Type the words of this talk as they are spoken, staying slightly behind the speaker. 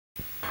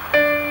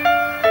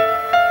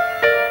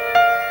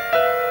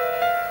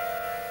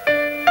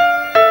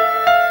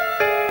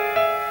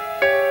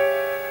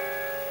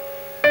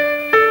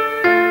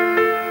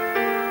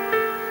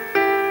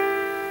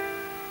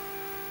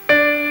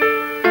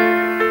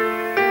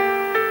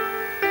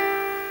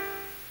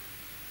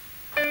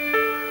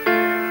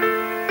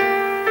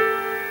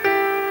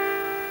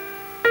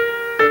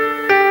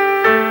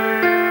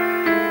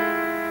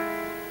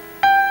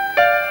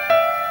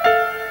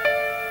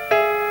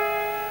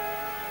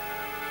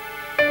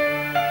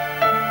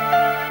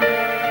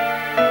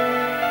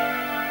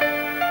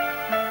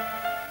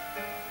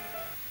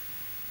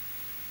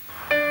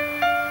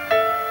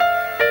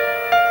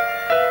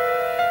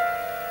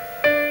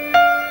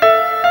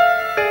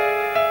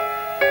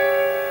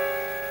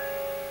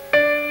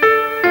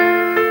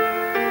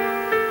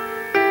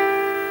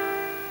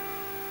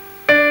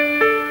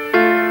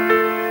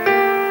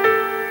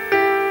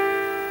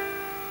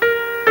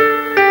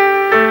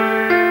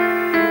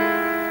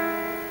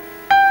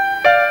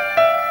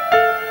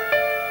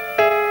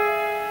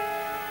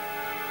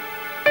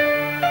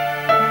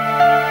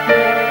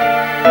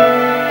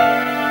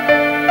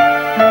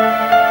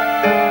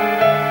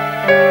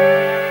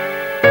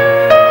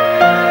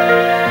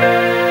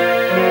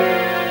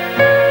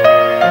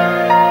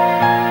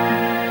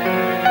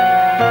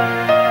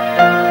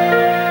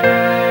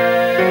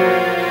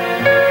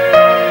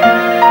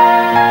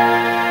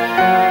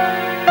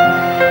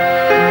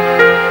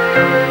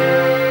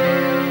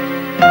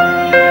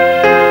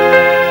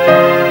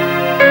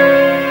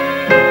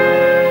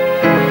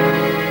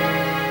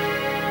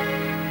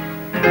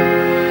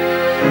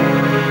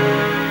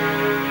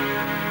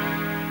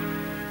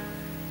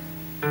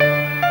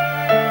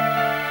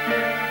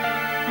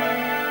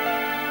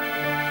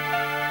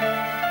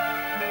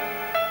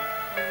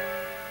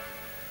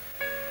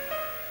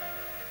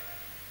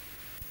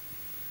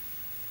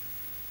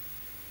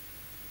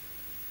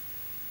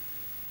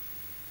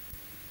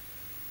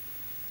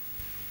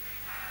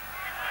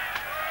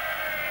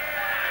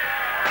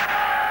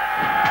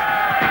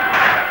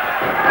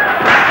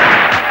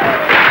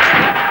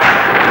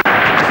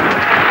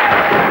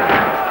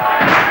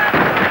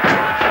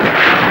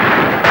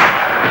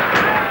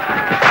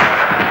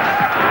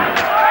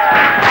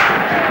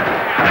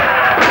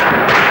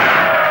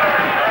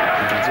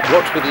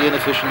What were the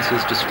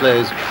inefficiencies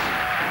displayed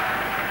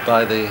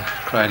by the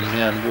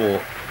Crimean War?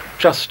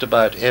 Just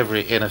about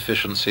every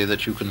inefficiency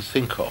that you can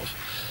think of.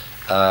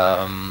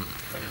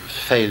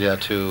 Failure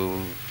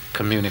to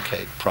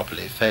communicate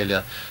properly,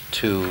 failure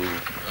to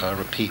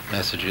repeat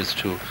messages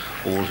to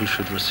all who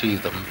should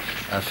receive them,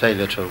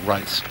 failure to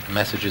write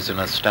messages in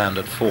a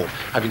standard form.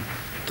 I mean,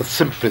 the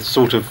simplest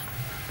sort of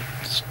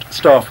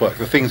staff work,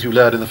 the things you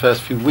learned in the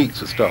first few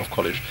weeks at Staff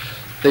College,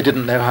 they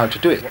didn't know how to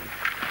do it.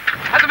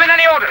 Has there been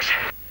any orders?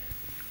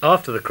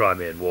 After the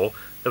Crimean War,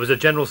 there was a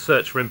general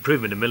search for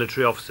improvement in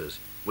military officers,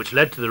 which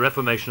led to the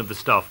reformation of the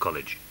Staff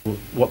College.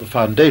 What the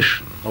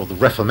foundation, or the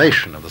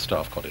reformation of the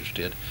Staff College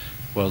did,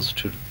 was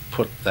to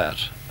put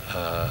that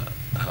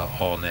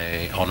on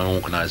an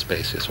organised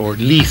basis, or at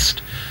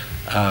least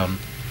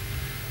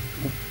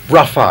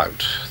rough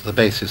out the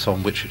basis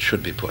on which it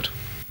should be put.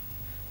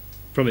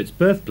 From its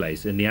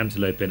birthplace in the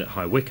Antelope Inn at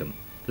High Wycombe,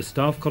 the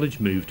Staff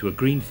College moved to a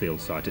greenfield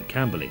site at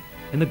Camberley,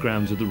 in the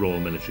grounds of the Royal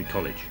Military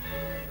College.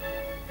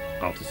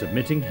 After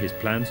submitting his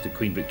plans to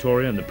Queen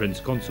Victoria and the Prince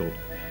Consort,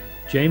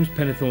 James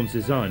Pennethorne's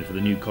design for the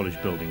new college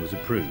building was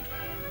approved.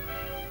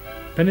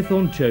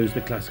 Pennethorne chose the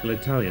classical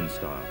Italian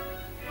style.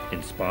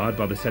 Inspired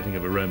by the setting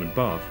of a Roman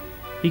bath,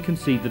 he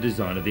conceived the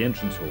design of the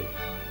entrance hall,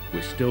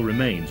 which still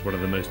remains one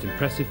of the most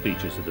impressive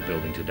features of the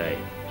building today.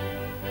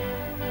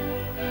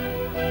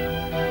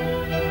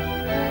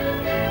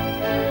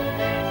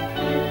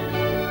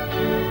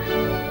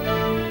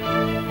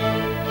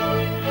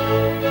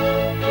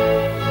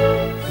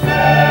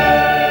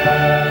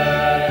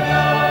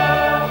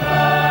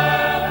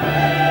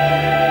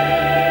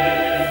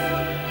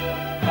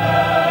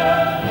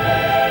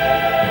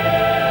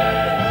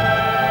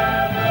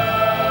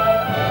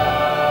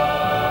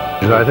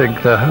 I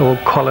think the whole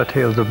quality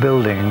of the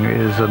building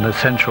is an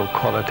essential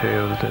quality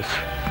of this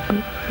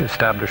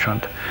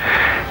establishment.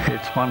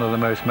 It's one of the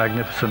most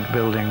magnificent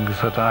buildings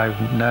that I've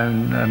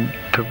known and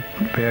to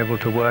be able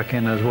to work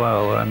in as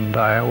well, and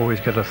I always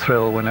get a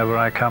thrill whenever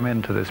I come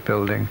into this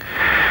building.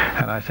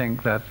 And I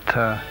think that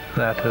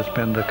that has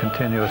been the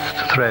continuous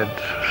thread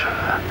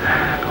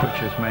which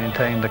has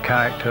maintained the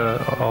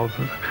character of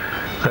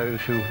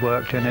those who've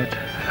worked in it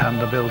and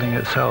the building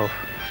itself.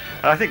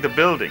 I think the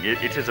building,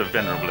 it is a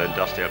venerable and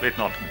dusty, it's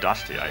not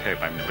dusty, I hope,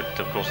 but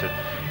of course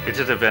it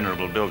is a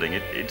venerable building.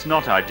 It's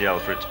not ideal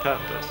for its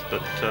purpose,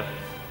 but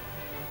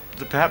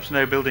perhaps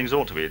no buildings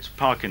ought to be. It's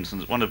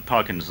one of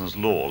Parkinson's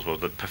laws was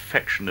that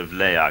perfection of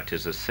layout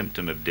is a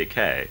symptom of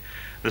decay.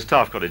 The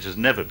Staff College has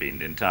never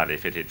been entirely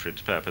fitted for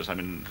its purpose. I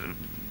mean,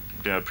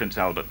 Prince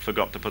Albert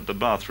forgot to put the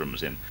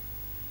bathrooms in.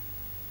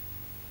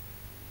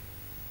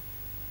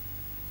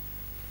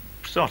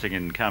 Starting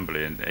in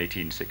Camberley in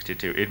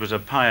 1862, it was a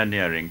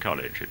pioneering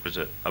college. It was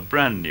a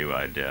brand new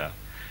idea,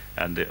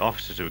 and the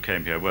officers who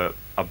came here were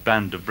a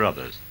band of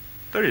brothers.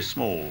 Very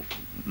small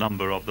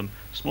number of them,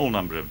 small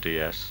number of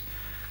DS,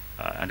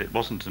 and it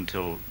wasn't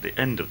until the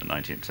end of the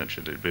 19th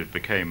century that it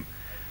became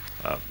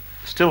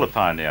still a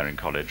pioneering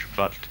college,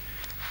 but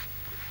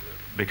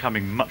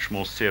becoming much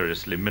more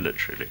seriously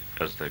military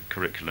as the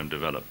curriculum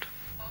developed.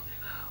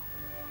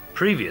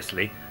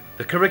 Previously,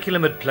 the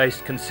curriculum had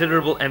placed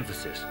considerable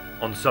emphasis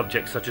on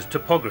subjects such as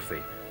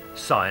topography,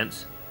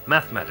 science,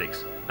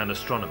 mathematics and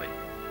astronomy.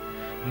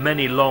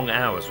 Many long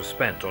hours were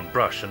spent on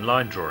brush and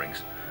line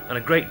drawings, and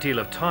a great deal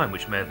of time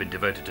which may have been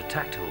devoted to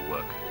tactical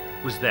work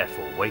was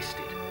therefore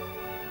wasted.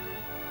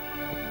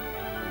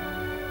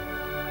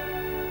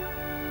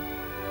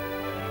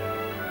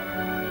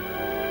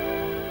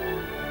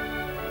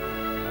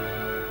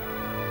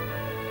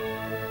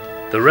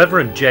 The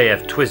Reverend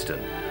J.F. Twisden,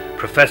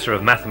 Professor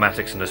of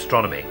Mathematics and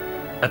Astronomy,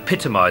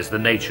 epitomised the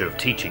nature of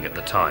teaching at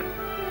the time.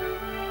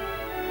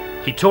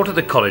 He taught at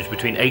the college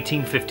between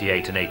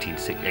 1858 and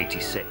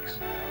 1886.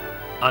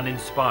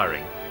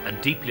 Uninspiring and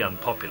deeply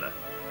unpopular,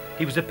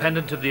 he was a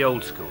pendant of the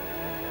old school,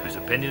 whose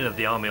opinion of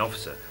the army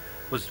officer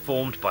was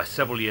formed by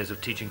several years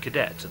of teaching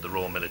cadets at the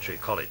Royal Military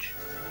College,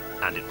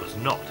 and it was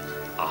not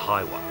a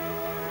high one.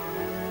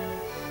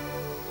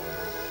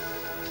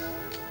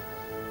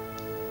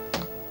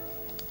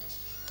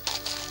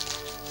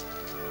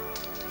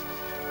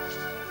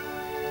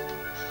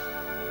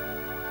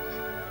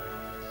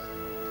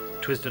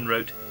 Twisden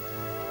wrote,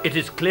 "It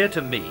is clear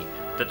to me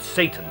that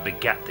Satan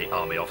begat the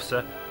army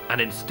officer and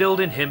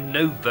instilled in him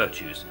no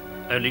virtues,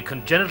 only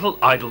congenital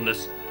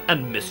idleness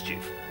and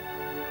mischief."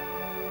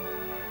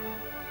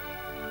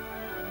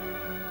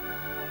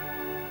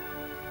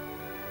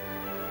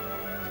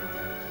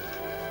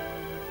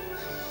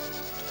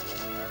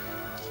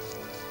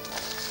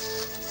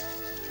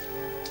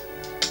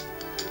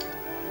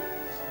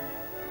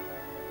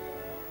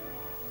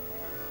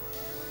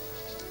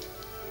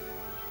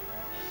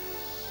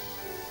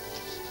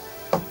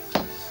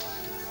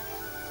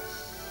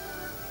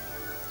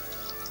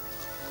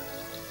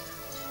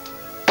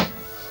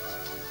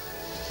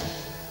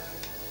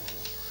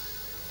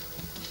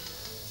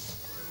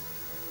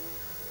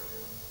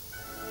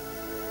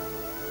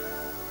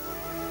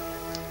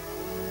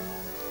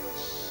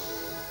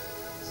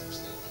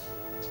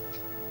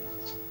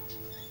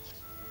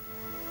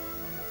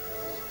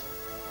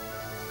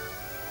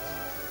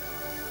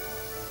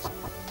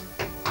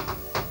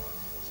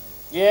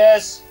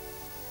 Yes?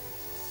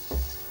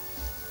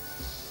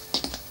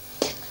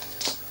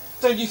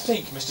 Don't you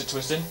think, Mr.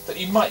 Twisden, that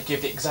you might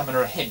give the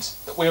examiner a hint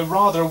that we're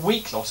rather a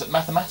weak lot at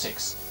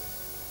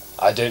mathematics?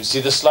 I don't see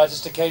the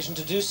slightest occasion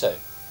to do so.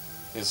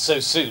 He'll so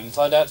soon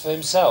find out for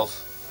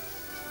himself.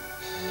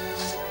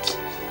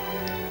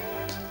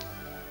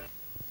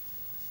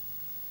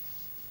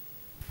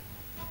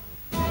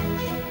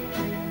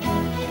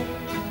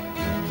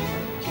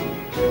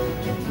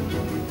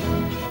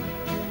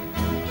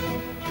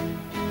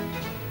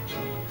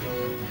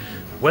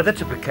 Whether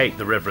to placate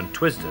the Reverend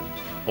Twisden,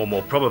 or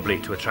more probably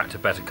to attract a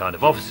better kind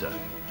of officer,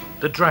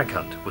 the drag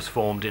hunt was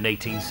formed in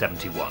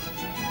 1871.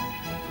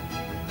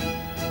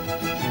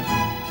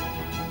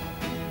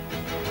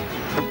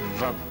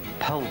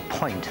 The whole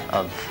point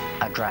of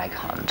a drag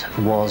hunt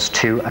was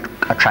to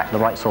attract the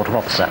right sort of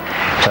officer,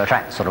 to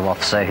attract the sort of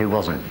officer who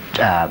wasn't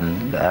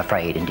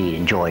afraid, indeed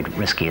enjoyed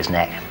risking his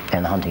neck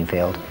in the hunting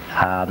field,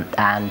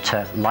 and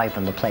to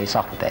liven the place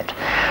up a bit.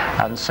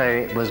 And so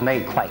it was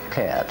made quite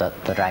clear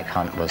that the drag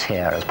hunt was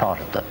here as part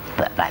of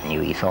that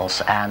new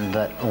ethos, and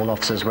that all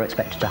officers were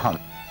expected to hunt.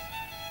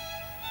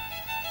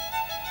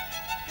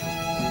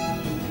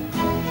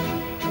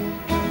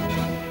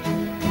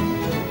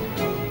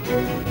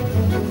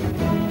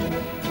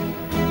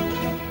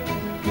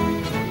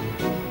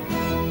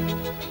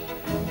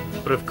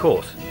 But of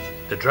course,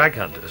 the drag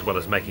hunt, as well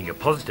as making a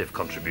positive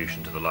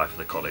contribution to the life of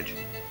the college,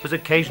 was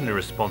occasionally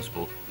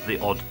responsible for the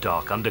odd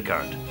dark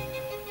undercurrent.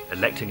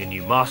 Electing a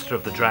new master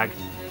of the drag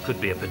could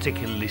be a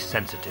particularly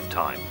sensitive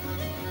time.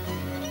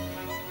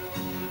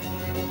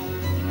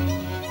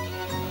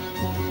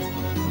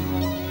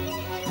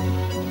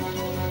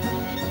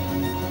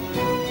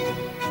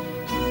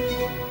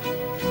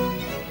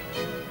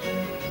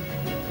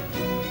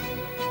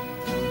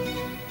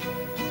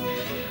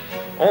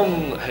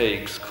 On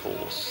Haig's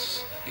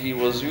course, he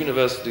was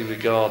universally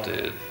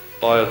regarded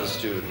by other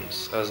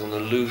students as an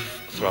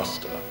aloof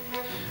thruster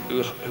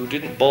who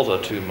didn't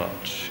bother too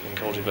much in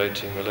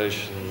cultivating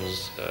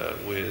relations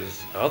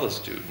with other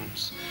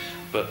students,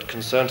 but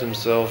concerned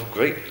himself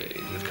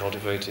greatly with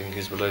cultivating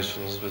his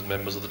relations with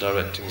members of the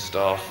directing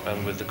staff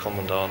and with the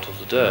commandant of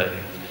the day.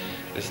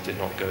 This did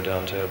not go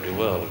down terribly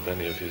well with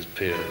many of his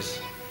peers.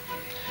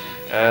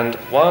 And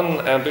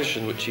one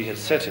ambition which he had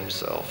set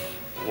himself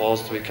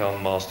was to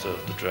become master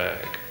of the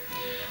drag.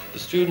 The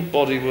student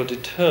body were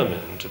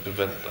determined to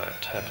prevent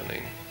that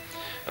happening,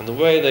 and the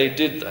way they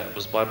did that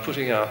was by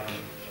putting up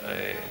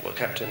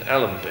Captain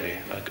Allenby,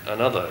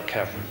 another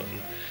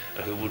cavalryman,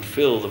 who would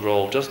fill the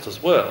role just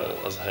as well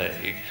as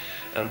Haig,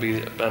 and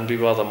be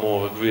rather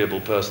more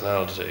agreeable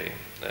personality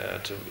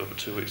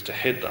to which to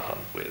head the hunt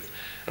with.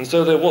 And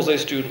so there was a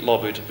student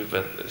lobby to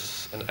prevent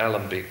this, and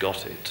Allenby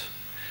got it.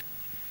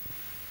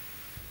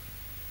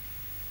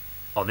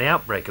 On the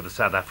outbreak of the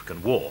South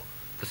African War,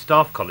 the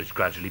Staff College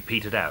gradually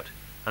petered out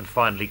and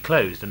finally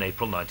closed in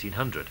April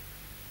 1900.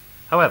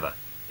 However,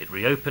 it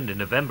reopened in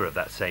November of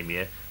that same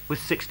year with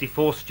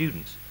 64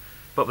 students,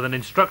 but with an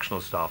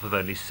instructional staff of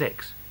only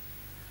 6.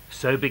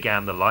 So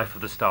began the life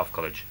of the Staff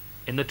College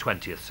in the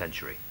 20th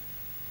century.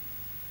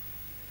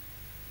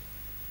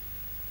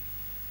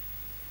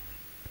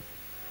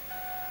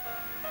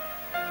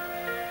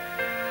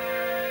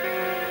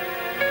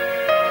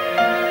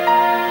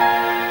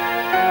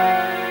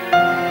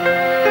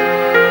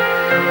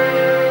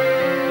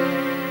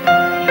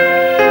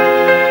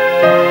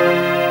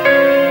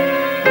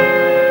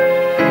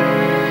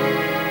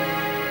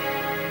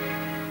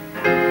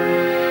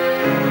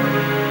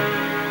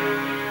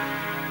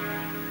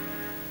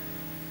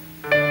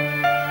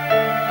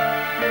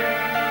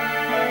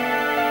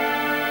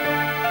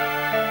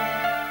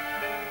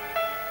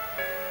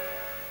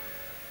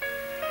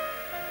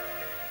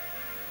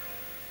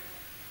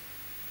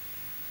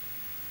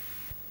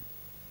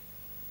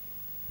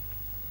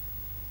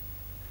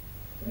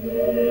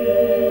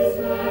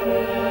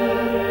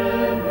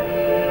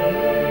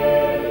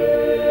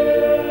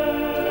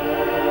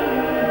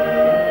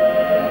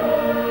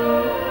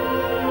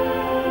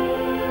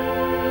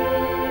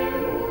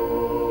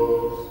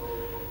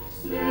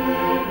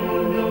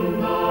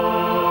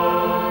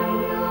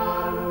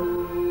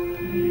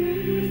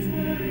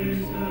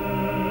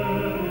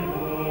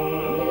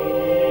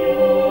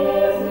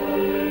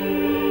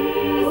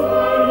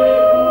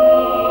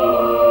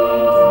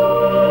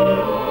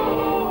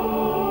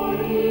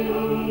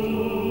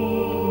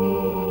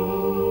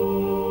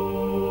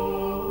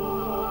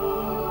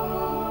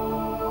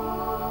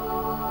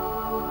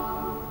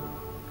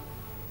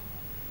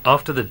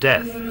 After the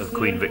death of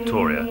Queen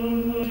Victoria,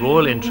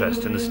 royal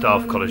interest in the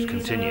Staff College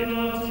continued.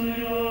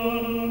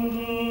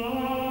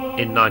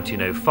 In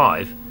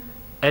 1905,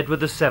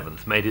 Edward VII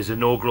made his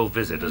inaugural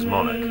visit as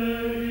monarch.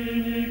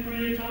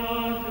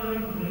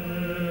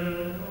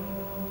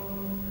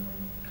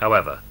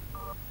 However,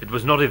 it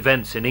was not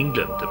events in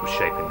England that were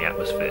shaping the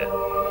atmosphere,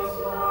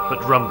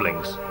 but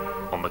rumblings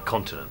on the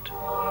continent.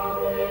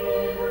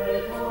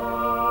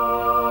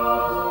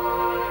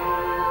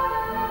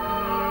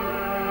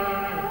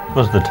 It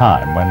was the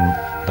time when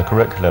the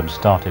curriculum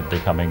started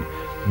becoming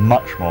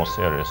much more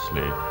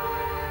seriously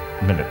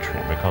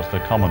military, because the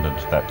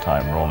commandants at that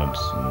time,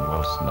 Rawlinson,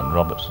 Wilson and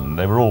Robertson,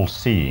 they were all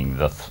seeing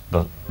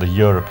the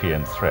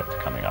European threat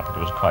coming up. It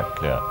was quite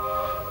clear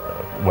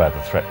where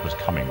the threat was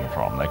coming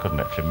from. They couldn't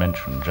actually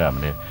mention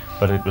Germany,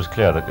 but it was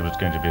clear that it was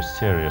going to be a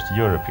serious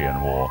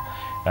European war,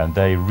 and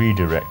they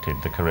redirected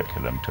the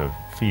curriculum to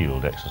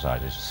field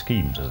exercises,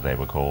 schemes as they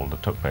were called,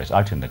 that took place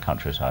out in the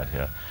countryside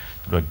here,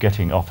 that were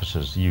getting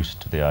officers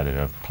used to the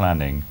idea of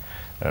planning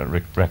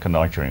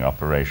reconnoitering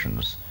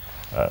operations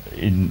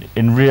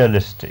in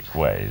realistic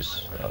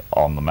ways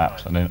on the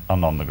maps and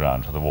on the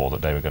ground for the war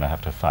that they were going to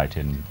have to fight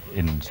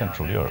in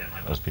Central Europe,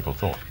 as people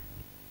thought.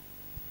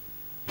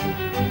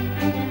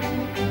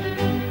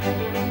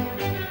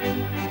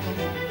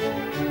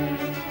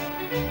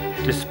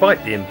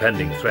 Despite the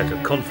impending threat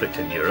of conflict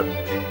in Europe,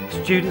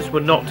 students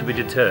were not to be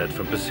deterred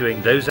from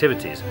pursuing those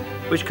activities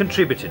which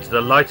contributed to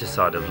the lighter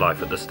side of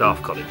life at the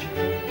Staff College,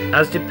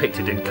 as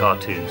depicted in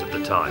cartoons of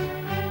the time.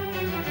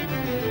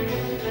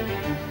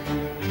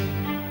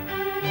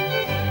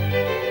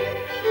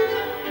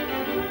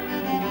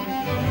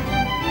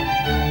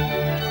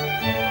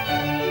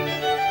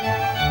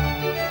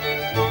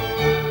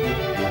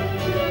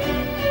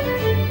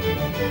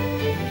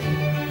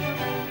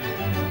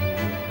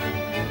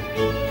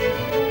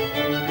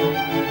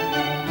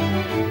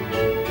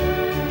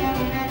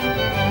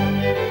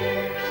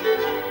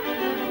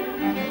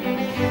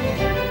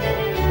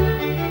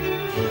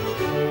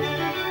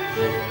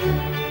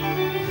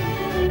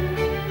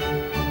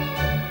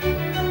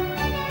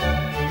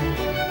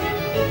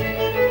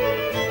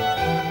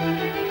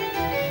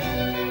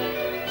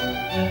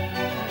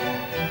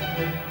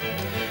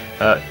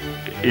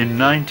 In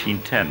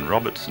 1910,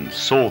 Robertson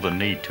saw the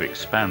need to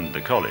expand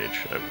the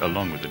college,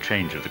 along with the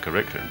change of the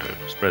curriculum,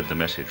 to spread the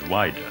message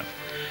wider,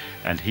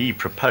 and he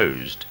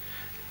proposed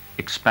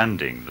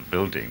expanding the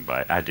building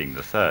by adding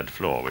the third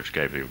floor, which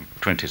gave you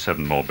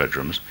 27 more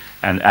bedrooms,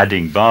 and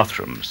adding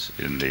bathrooms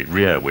in the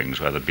rear wings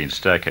where there had been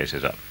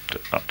staircases up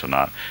to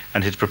now,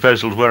 and his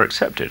proposals were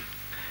accepted.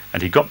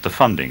 And he got the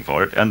funding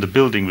for it, and the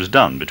building was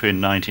done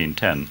between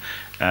 1910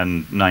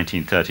 and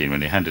 1913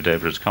 when he handed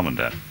over as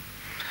commandant.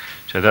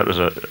 So that was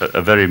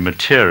a very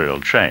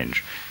material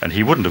change, and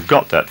he wouldn't have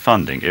got that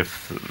funding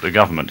if the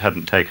government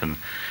hadn't taken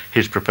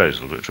his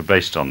proposals, which were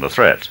based on the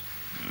threat,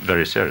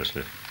 very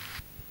seriously.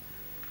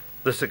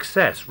 The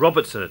success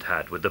Robertson had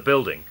had with the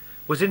building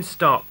was in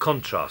stark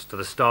contrast to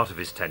the start of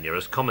his tenure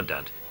as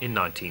commandant in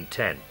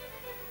 1910,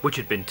 which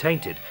had been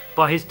tainted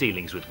by his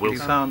dealings with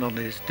Wilson. He found on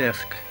his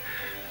desk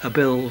a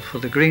bill for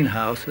the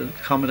greenhouse at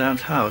the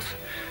commandant's house.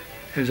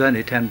 It was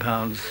only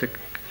 £10,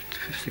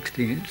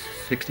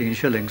 16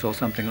 shillings or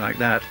something like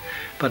that,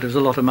 but it was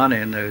a lot of money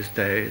in those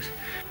days.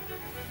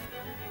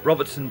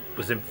 Robertson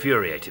was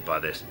infuriated by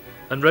this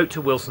and wrote to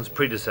Wilson's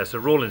predecessor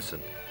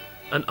Rawlinson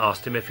and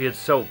asked him if he had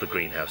sold the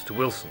greenhouse to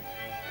Wilson.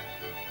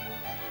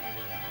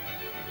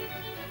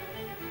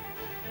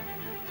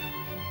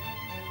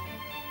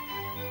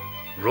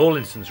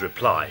 Rawlinson's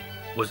reply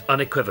was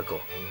unequivocal.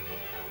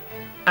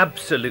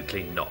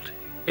 Absolutely not.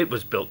 It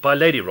was built by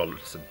Lady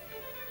Rawlinson.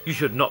 You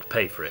should not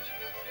pay for it.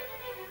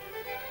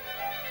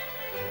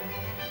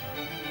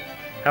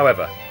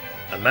 However,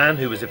 a man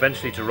who was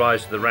eventually to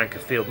rise to the rank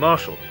of Field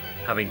Marshal,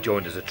 having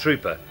joined as a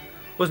trooper,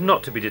 was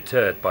not to be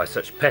deterred by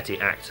such petty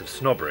acts of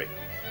snobbery.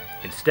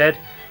 Instead,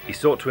 he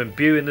sought to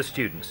imbue in the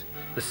students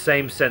the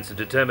same sense of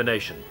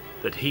determination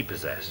that he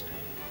possessed.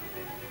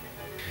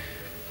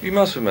 You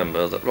must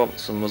remember that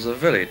Robertson was a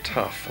very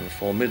tough and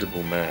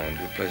formidable man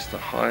who placed the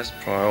highest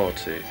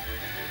priority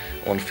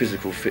on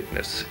physical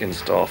fitness in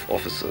staff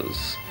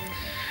officers.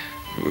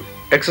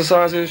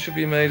 Exercises should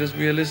be made as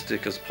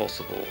realistic as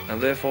possible, and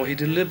therefore he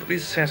deliberately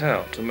set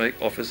out to make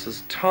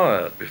officers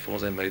tired before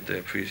they made their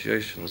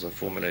appreciations and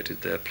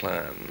formulated their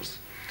plans.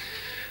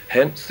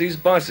 Hence these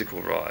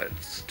bicycle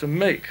rides, to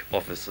make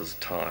officers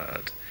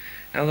tired.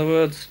 In other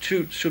words,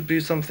 toots should be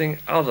something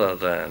other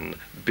than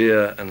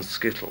beer and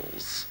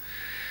skittles.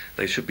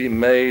 They should be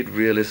made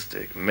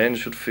realistic. Men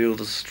should feel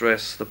the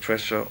stress, the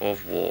pressure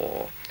of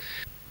war.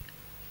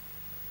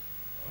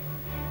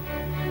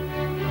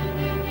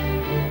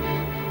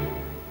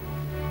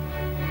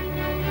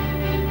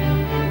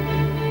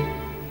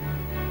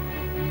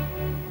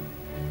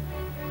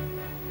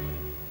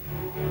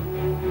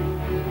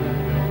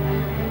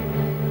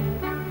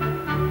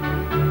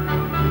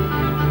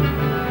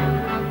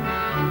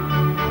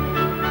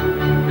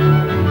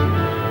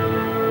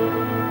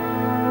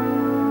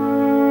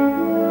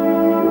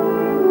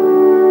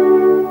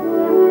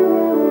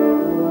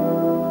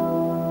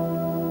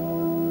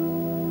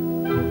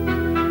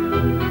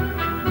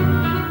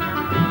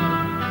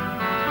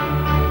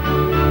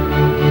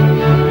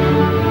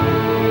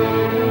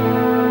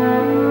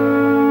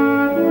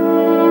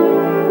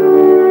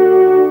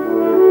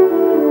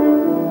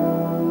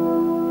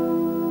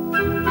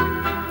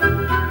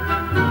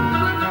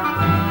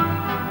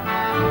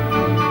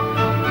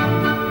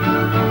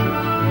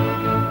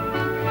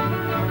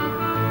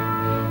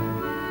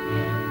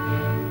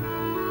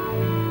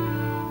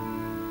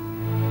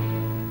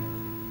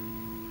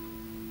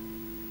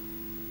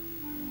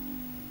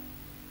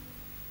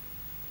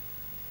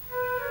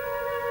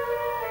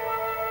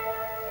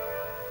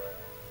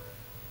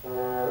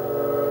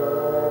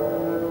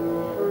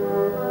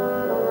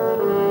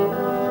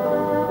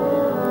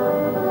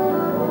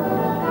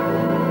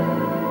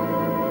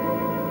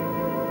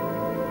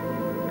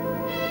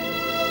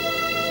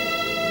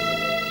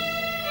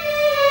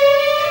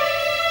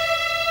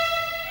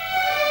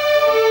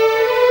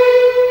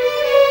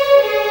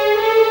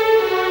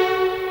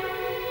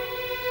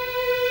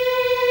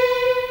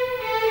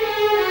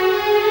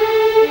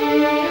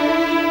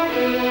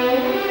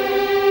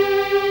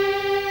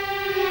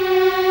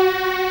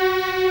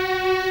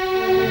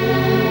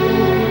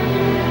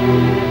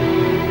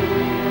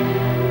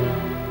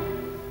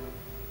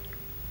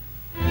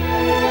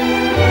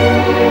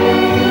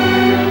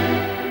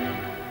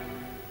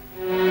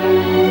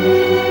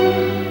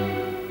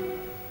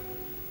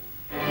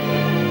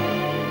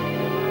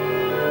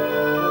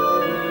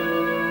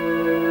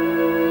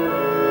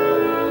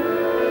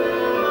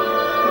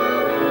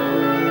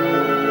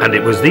 And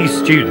it was these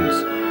students,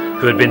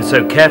 who had been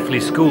so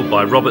carefully schooled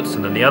by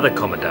Robertson and the other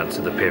commandants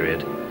of the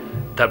period,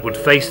 that would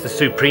face the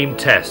supreme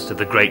test of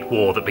the Great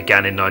War that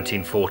began in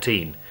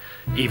 1914,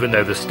 even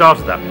though the start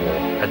of that war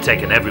had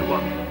taken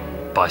everyone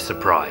by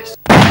surprise.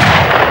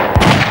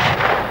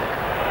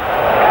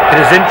 It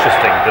is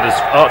interesting that as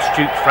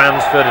Archduke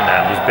Franz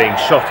Ferdinand was being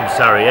shot in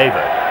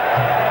Sarajevo,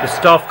 the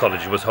Staff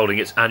College was holding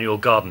its annual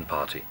garden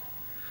party.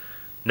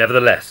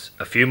 Nevertheless,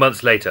 a few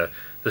months later,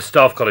 the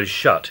Staff College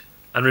shut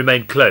and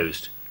remained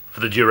closed for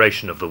the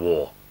duration of the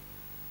war.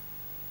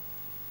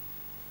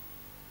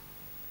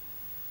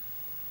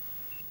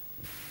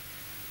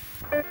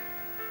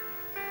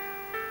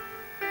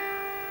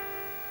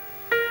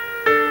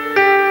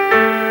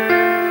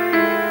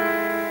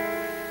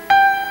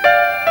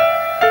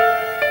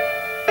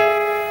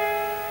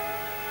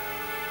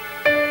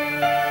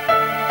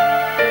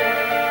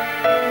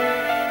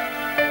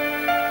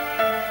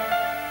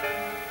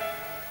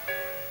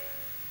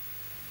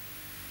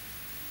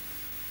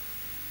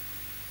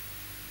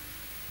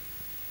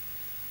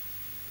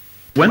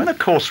 When the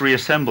course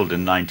reassembled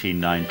in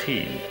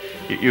 1919,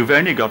 you've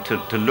only got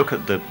to look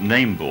at the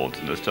name boards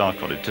in the Staff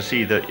College to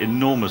see the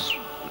enormous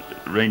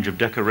range of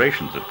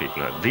decorations that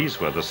people had. These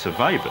were the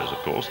survivors, of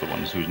course, the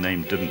ones whose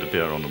names didn't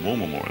appear on the war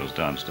memorials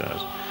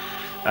downstairs.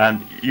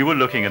 And you were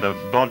looking at a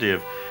body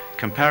of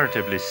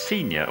comparatively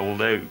senior,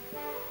 although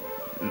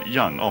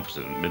young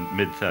officers,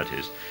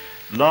 mid-30s,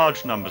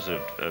 large numbers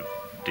of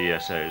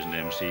DSOs and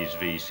MCs,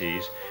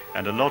 VCs,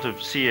 and a lot of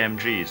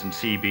CMGs and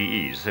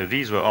CBEs. So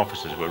these were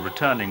officers who were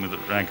returning with the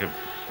rank of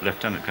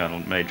Lieutenant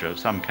Colonel, Major,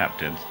 some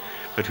captains,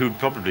 but who'd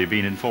probably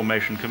been in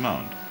formation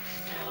command.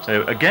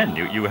 So again,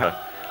 you had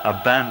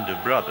a band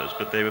of brothers,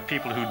 but they were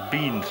people who'd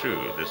been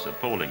through this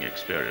appalling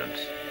experience.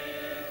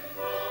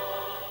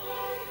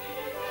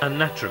 And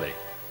naturally,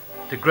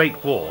 the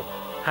Great War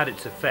had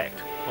its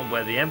effect on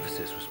where the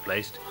emphasis was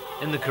placed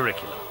in the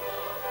curriculum.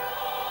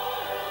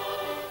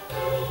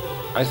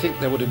 I think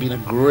there would have been a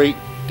great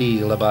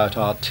deal about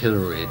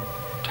artillery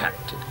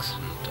tactics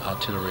and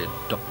artillery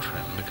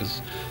doctrine,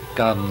 because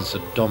guns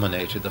had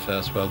dominated the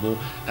First World War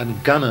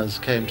and gunners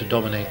came to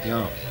dominate the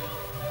army.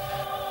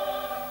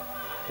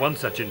 One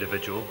such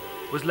individual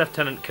was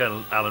Lieutenant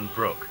Colonel Alan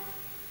Brooke,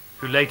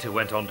 who later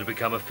went on to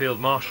become a Field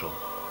Marshal.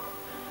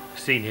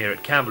 Seen here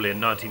at Camberley in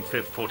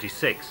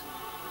 1946,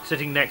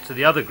 sitting next to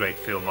the other great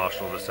Field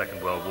Marshal of the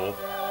Second World War,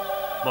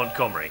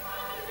 Montgomery,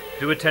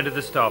 who attended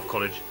the Staff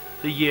College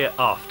the year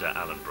after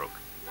Alan Brooke.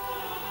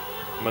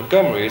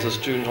 Montgomery is a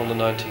student on the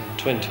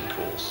 1920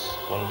 course,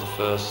 one of the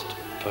first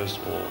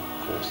post-war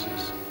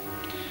courses.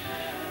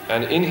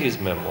 And in his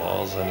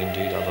memoirs, and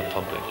indeed other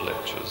public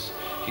lectures,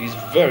 he's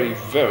very,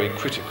 very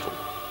critical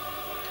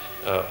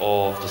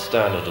of the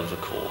standard of the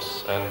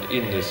course. And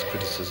in this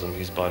criticism,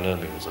 he's by no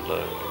means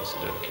alone,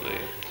 incidentally.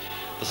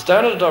 The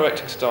standard of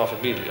directing staff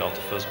immediately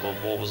after the First World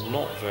War was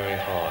not very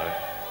high.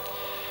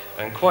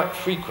 And quite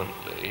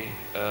frequently,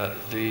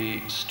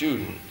 the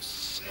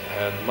students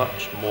had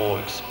much more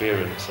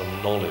experience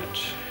and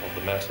knowledge of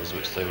the matters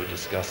which they were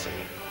discussing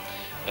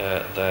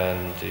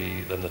than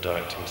the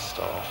directing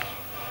staff.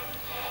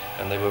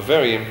 And they were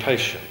very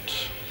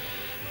impatient.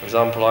 For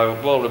example, I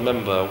well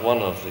remember one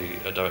of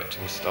the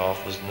directing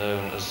staff was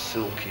known as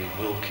Silky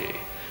Wilkie,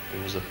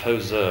 who was a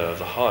poseur of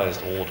the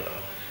highest order,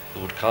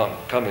 who would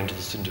come into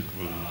the syndic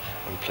room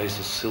and place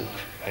a silk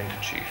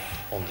handkerchief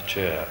on the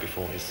chair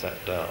before he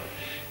sat down.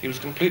 He was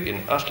completely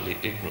and utterly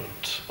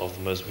ignorant of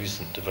the most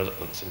recent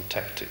developments in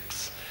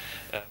tactics.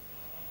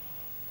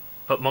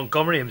 But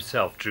Montgomery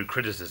himself drew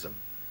criticism.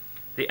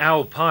 The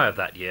owl pie of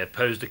that year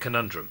posed a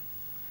conundrum.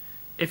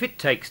 If it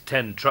takes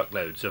 10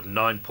 truckloads of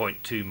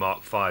 9.2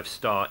 Mark V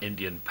Star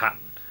Indian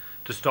pattern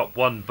to stop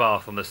one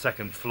bath on the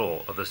second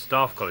floor of the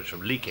Staff College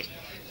from leaking,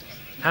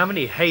 how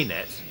many hay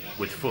nets,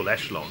 with full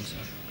echelons,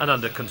 and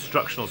under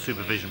constructional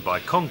supervision by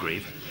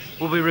Congreve,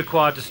 will be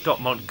required to stop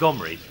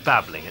Montgomery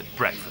babbling at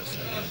breakfast?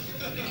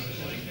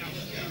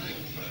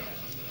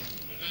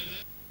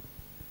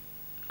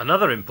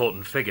 Another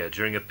important figure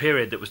during a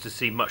period that was to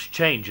see much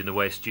change in the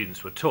way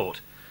students were taught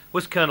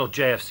was Colonel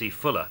J.F.C.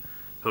 Fuller,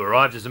 who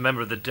arrived as a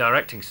member of the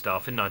directing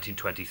staff in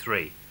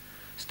 1923.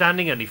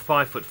 Standing only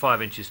 5 foot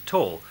 5 inches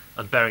tall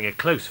and bearing a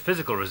close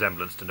physical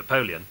resemblance to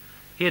Napoleon,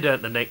 he had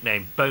earned the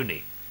nickname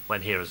Boney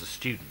when here as a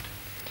student.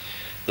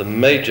 The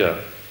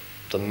major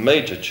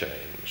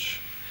change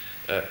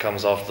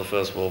comes after the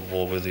First World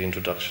War with the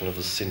introduction of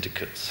the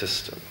syndicate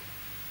system.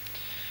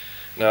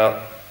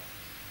 Now,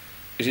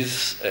 it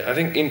is, I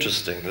think,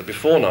 interesting that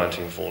before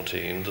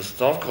 1914, the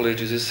Staff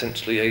College is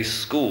essentially a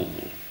school,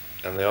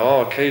 and there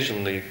are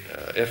occasionally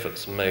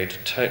efforts made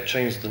to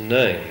change the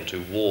name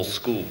to War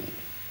School.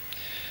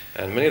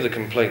 And many of the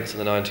complaints in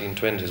the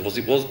 1920s was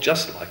it was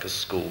just like a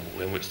school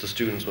in which the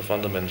students were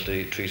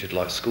fundamentally treated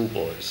like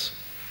schoolboys.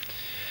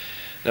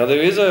 Now,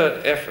 there is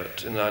an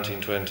effort in the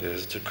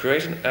 1920s to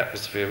create an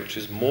atmosphere which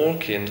is more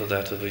akin to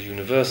that of a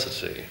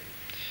university.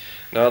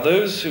 Now,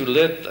 those who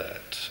led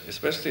that,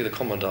 especially the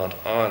Commandant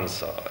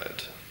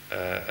Ironside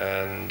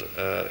and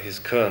his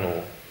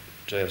colonel,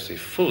 J.F.C.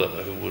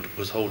 Fuller, who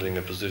was holding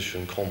a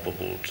position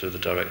comparable to the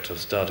Director of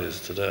Studies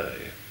today,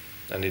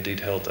 and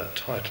indeed held that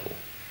title.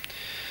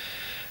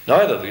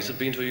 Neither of these had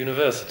been to a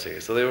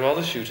university, so they were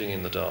rather shooting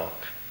in the dark.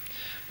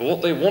 But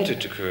what they wanted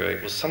to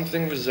create was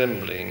something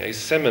resembling a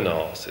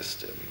seminar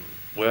system,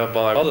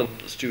 whereby rather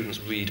than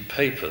students read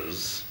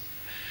papers,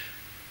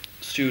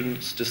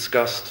 students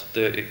discussed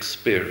their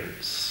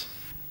experience.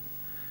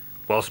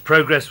 Whilst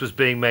progress was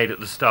being made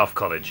at the Staff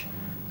College,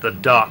 the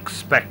dark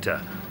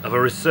spectre of a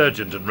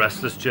resurgent and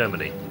restless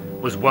Germany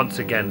was once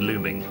again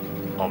looming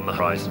on the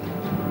horizon.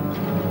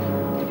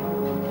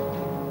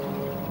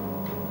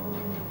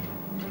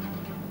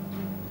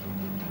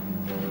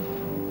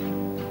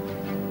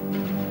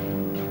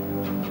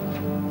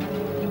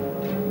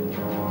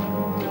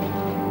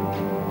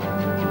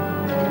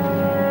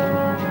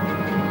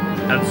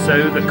 And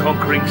so the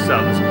conquering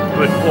sons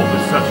who had fought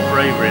with such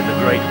bravery in the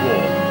Great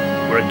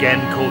War were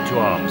again called to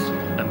arms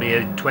a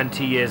mere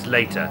 20 years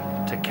later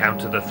to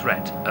counter the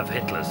threat of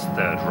Hitler's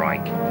Third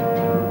Reich.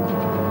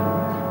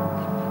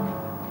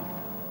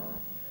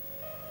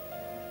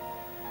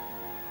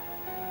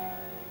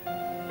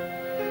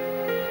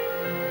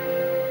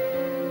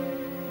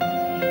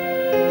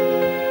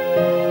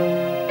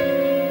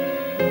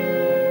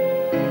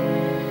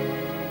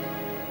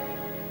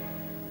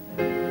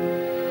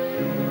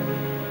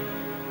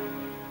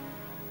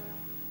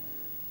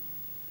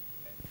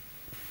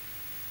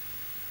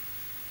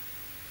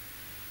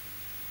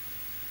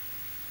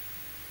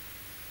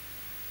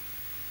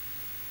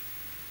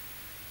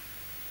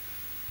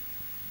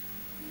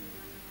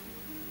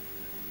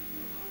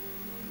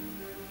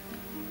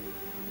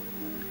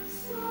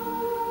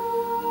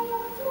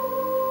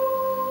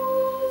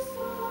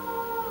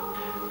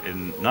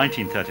 In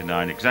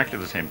 1939, exactly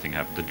the same thing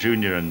happened. The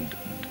junior and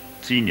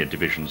senior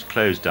divisions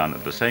closed down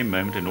at the same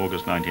moment in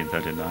August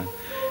 1939,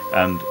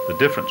 and the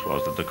difference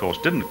was that the course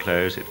didn't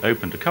close, it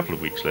opened a couple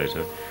of weeks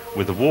later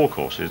with the war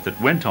courses that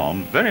went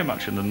on very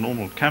much in the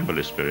normal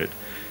Camberley spirit,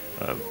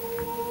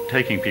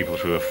 taking people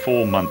through a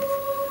 4-month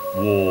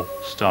war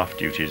staff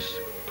duties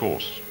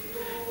course,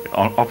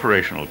 an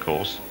operational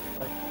course.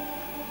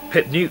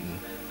 Pip Newton,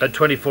 at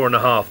 24 and a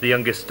half, the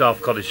youngest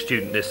Staff College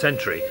student this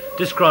century,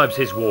 describes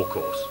his war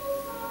course.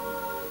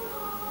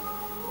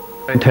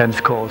 Intense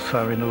course.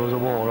 I mean, there was a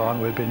war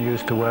on. We've been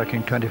used to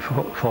working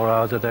 24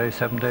 hours a day,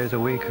 7 days a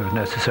week if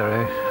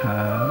necessary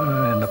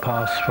in the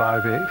past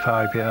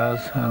 5 years.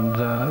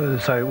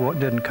 And so what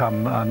didn't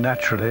come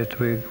naturally to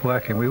be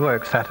working. We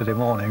worked Saturday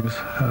mornings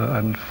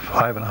and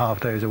 5.5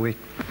 days a week.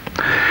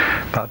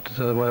 But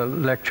there were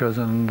lectures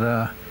and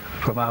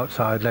from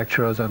outside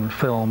lecturers and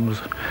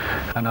films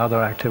and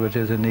other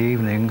activities in the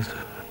evenings.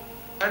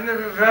 I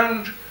never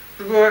found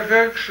the work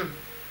irksome.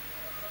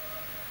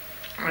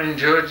 I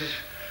enjoyed it.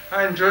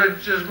 I enjoyed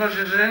it as much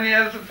as any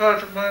other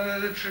part of my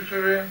military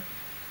career.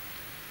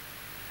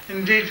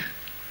 Indeed,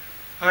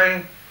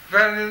 I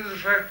value the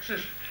fact that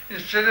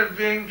instead of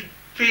being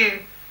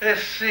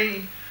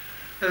PSC,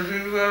 as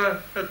we were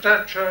at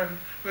that time,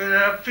 we're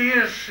now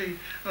PSC,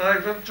 and I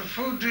got the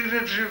full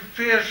dignity of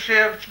PSC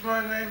after my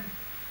name.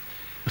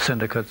 The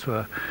syndicates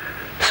were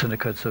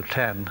syndicates of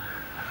 10,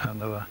 and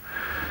there were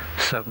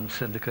 7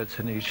 syndicates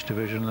in each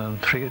division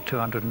and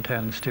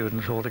 210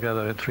 students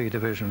altogether in 3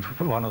 divisions,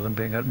 one of them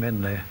being at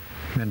Minley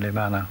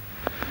Manor.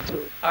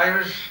 I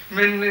was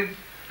Minley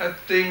at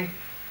the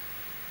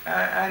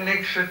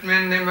annex at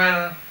Minley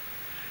Manor,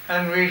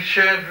 and we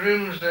shared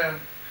rooms there.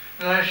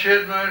 And I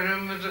shared my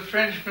room with the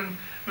Frenchman,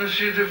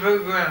 Monsieur de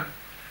Vauguin,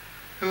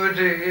 who had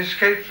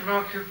escaped from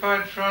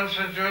occupied France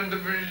and joined the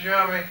British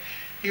Army.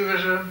 He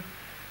was a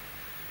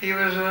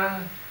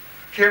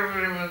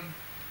cavalryman,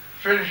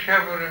 French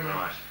cavalryman.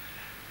 Right.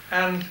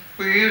 And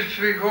we used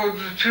to be called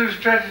the two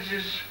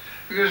strategists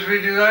because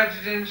we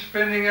delighted in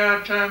spending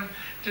our time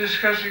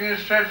discussing the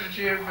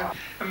strategy of the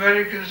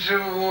American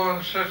Civil War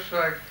and such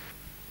like.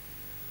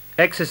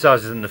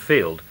 Exercises in the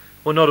field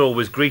were not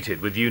always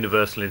greeted with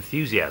universal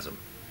enthusiasm.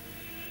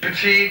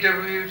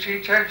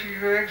 TWT,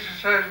 tactical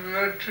exercise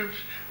without troops,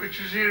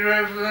 which was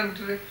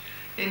irreverently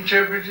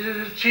interpreted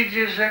as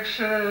tedious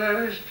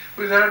exercise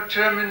without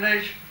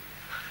termination.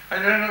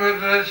 I don't know whether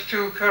that's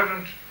still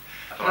current.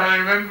 And I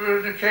remember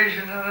an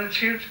occasion on a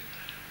tute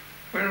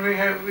when we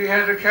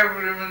had a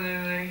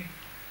cavalryman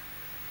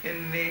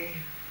in the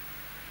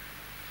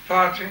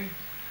party,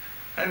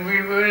 and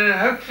we were in a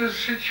hopeless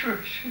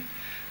situation.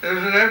 There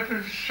was an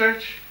open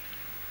stretch,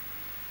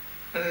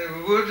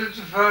 the wood at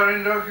the far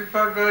end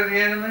occupied by the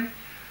enemy,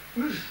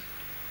 with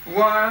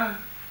wire,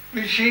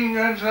 machine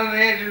guns on the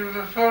edge of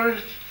the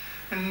forest,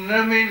 and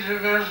no means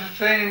of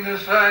ascertaining the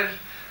size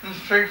and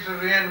strength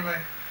of the enemy.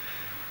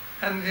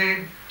 And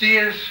the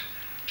DS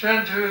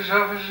turned to his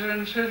officer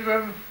and said,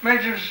 "Well,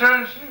 Major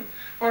so-and-so,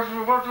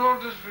 what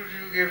orders would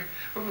you give?"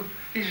 Oh,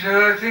 he said,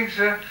 "I think,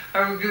 sir,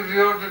 I will give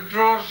the order,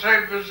 draw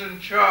sabres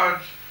and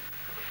charge."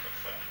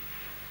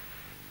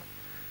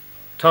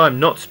 Time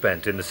not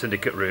spent in the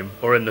syndicate room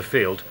or in the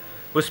field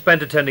was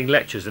spent attending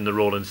lectures in the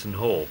Rawlinson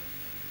Hall.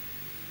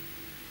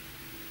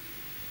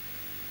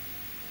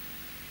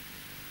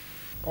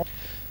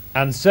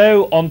 And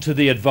so on to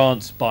the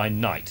advance by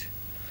night.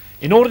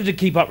 In order to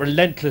keep up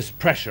relentless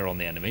pressure on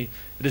the enemy,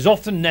 it is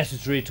often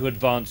necessary to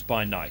advance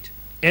by night.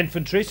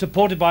 Infantry,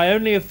 supported by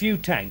only a few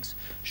tanks,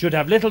 should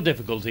have little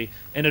difficulty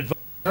in advancing.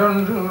 The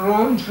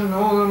roads and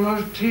all the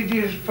most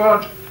tedious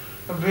part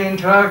of the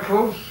entire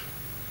course.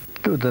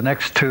 The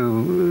next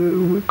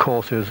two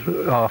courses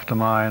after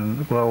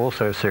mine were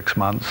also 6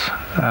 months,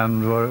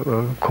 and were,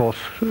 of course,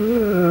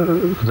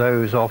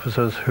 those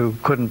officers who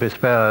couldn't be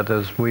spared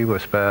as we were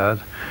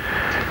spared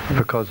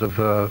because of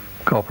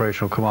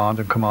operational command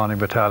and commanding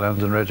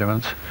battalions and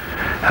regiments.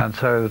 And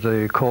so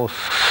the course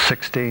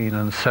 16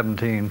 and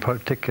 17,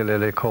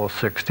 particularly course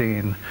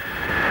 16,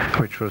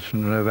 which was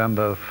from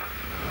November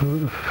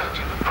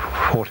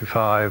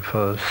 45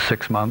 for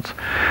 6 months,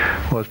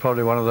 was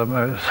probably one of the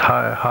most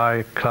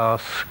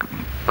high-class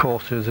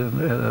courses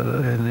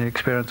in the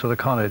experience of the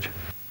college.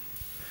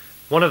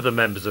 One of the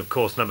members of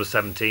course number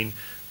 17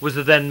 was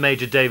the then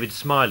Major David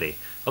Smiley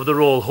of the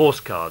Royal Horse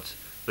Guards,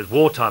 with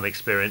wartime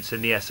experience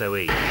in the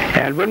SOE.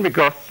 And when we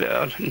got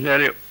there,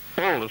 nearly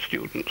all the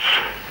students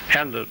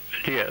and the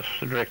DS,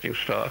 the directing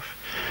staff,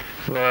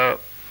 were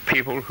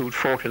people who'd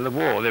fought in the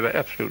war. They were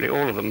absolutely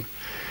all of them,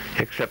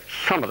 except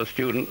some of the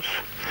students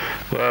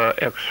were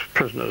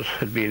ex-prisoners,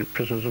 had been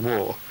prisoners of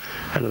war,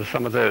 and there were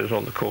some of those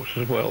on the course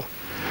as well.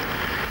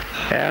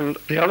 And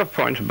the other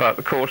point about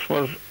the course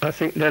was, I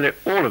think nearly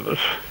all of us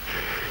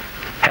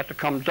had to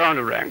come down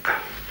a rank.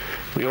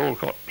 We all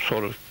got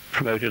sort of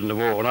promoted in the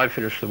war, and I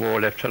finished the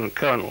war Lieutenant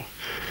Colonel.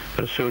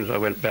 But as soon as I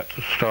went back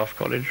to Staff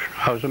College,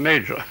 I was a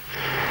major.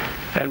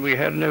 And we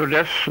had no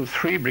less than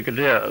 3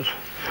 brigadiers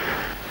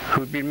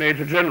who'd been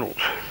major generals.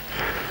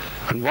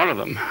 And one of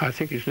them, I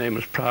think his name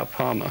was Prior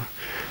Palmer,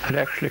 had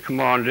actually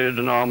commanded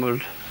an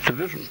armoured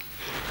division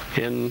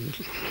in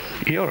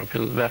Europe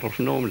in the Battle of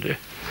Normandy.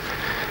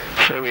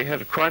 So we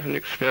had quite an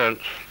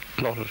experienced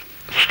lot of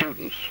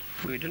students.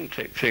 We didn't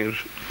take things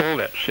all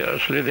that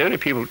seriously. The only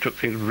people who took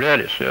things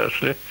really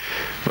seriously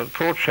were the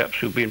poor chaps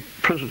who'd been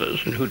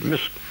prisoners and who'd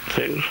missed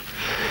things.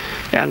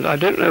 And I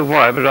don't know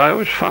why, but I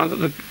always found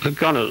that the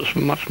gunners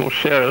were much more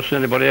serious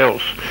than anybody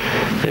else.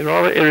 They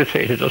rather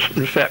irritated us,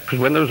 in fact, because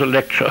when there was a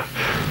lecture,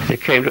 they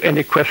came to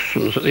any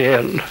questions at the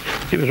end.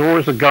 It was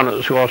always the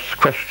gunners who asked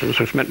questions,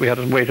 which meant we had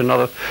to wait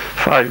another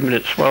 5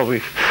 minutes while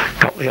we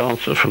got the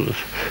answer from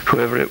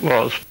whoever it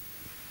was.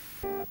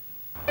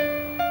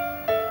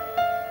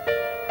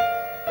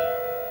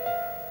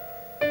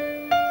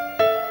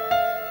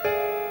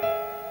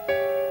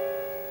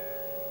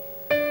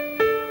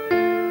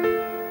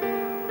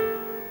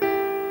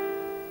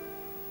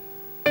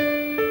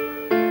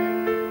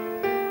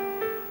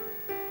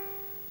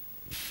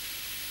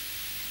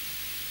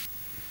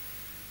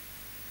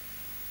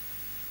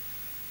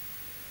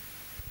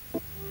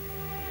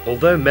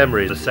 Although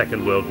memories of the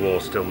Second World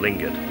War still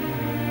lingered,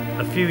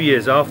 a few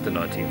years after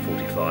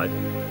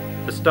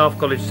 1945, the Staff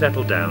College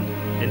settled down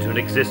into an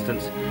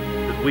existence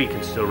that we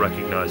can still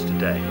recognise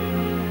today.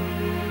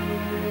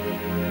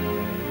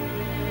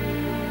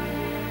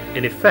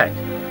 In effect,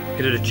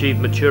 it had achieved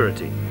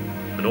maturity,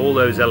 and all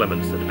those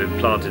elements that had been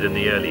planted in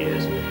the early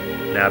years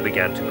now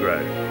began to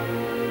grow.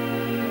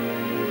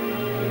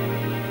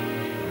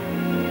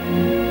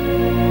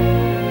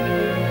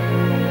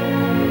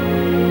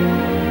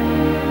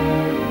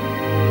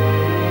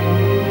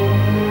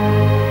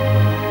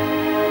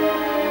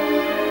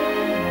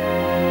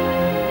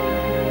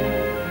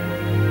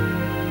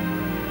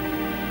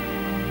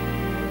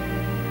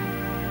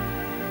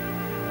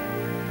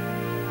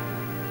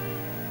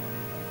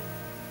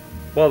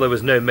 While there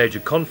was no major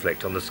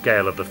conflict on the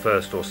scale of the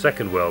First or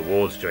Second World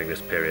Wars during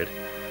this period,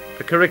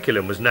 the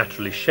curriculum was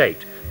naturally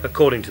shaped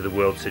according to the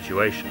world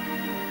situation.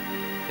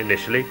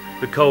 Initially,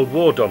 the Cold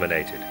War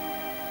dominated,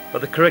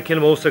 but the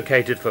curriculum also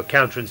catered for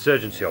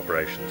counterinsurgency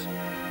operations,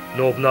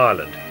 Northern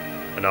Ireland,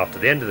 and after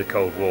the end of the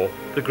Cold War,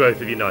 the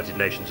growth of United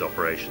Nations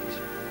operations.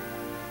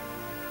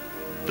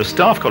 The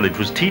Staff College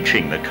was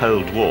teaching the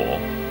Cold War,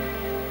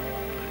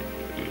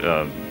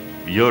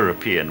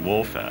 European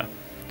warfare,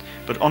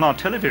 but on our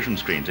television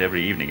screens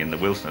every evening in the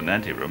Wilson and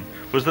Anteroom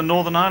was the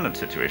Northern Ireland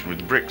situation,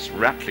 with bricks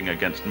rattling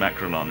against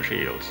Macrolon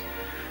shields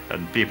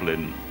and people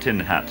in tin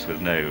hats with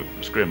no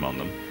scrim on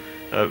them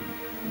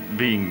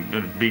being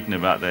beaten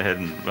about their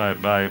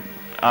head by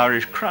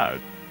Irish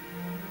crowds.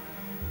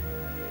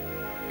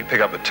 You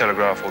pick up the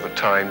Telegraph or the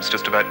Times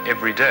just about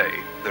every day.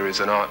 There is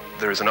an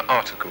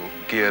article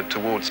geared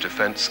towards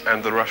defence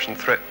and the Russian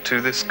threat to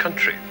this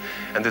country.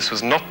 And this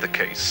was not the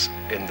case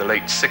in the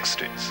late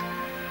 60s.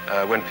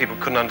 When people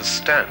couldn't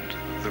understand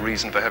the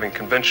reason for having a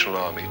conventional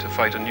army to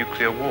fight a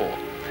nuclear war.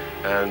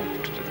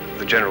 And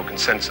the general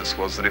consensus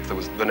was that if there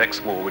was the next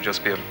war would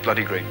just be a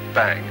bloody great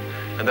bang,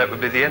 and that would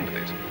be the end of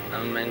it.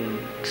 In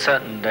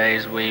certain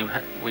days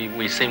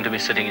we seemed to be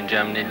sitting in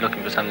Germany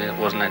looking for something that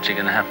wasn't actually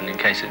going to happen in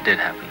case it did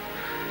happen.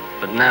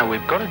 But now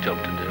we've got a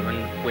job to do,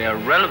 and we are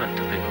relevant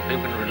to people.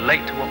 People can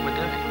relate to what we're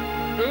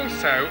doing.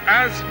 Also,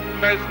 as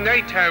both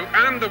NATO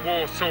and the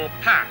Warsaw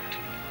Pact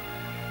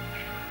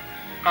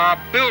are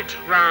built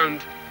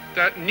round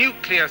the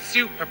nuclear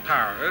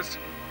superpowers,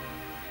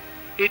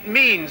 it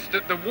means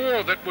that the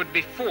war that would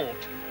be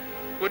fought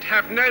would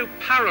have no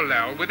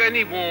parallel with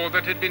any war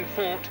that had been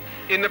fought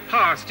in the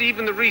past,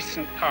 even the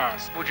recent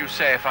past. Would you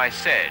say if I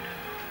said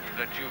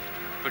that you've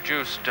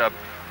produced a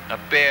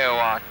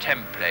BOR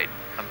template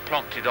and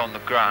plonked it on the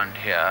ground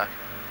here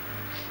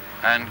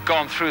and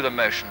gone through the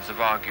motions of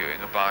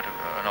arguing about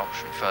an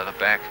option further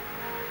back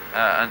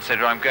and said,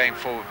 I'm going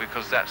forward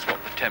because that's what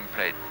the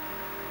template,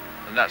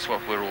 and that's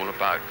what we're all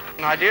about.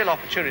 An ideal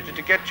opportunity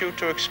to get you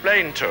to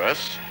explain to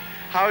us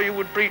how you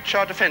would breach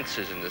our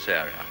defences in this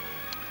area.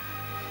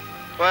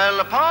 Well,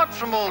 apart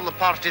from all the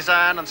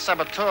partisan and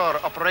saboteur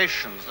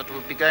operations that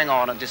would be going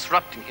on and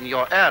disrupting in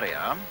your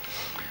area,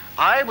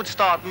 I would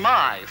start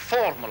my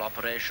formal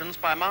operations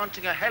by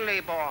mounting a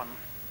heli-borne.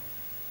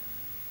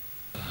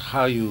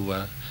 How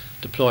you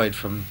deployed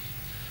from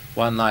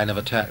one line of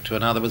attack to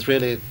another was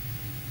really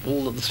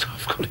all that the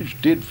Staff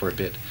College did for a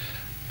bit.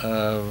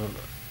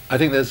 I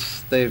think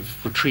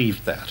they've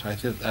retrieved that. I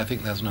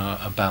think there's now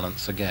a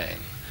balance again.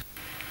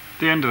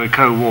 The end of the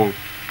Cold War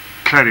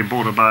clearly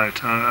brought about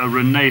a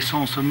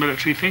renaissance of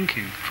military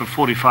thinking. For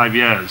 45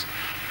 years,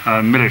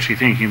 military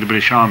thinking in the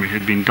British Army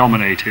had been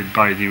dominated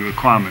by the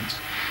requirements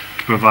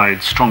to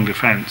provide strong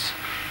defence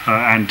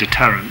and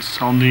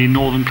deterrence on the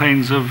northern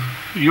plains of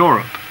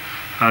Europe.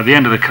 The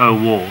end of the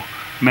Cold War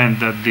meant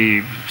that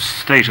the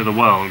state of the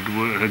world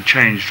had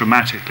changed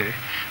dramatically,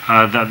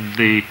 that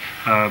the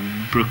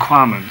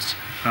requirements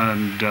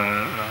and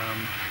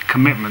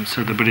commitments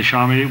of the British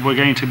Army were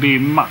going to be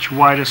much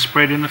wider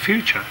spread in the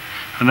future,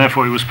 and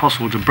therefore it was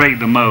possible to break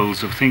the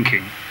moulds of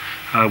thinking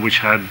which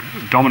had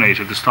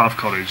dominated the Staff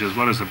College as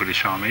well as the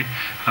British Army,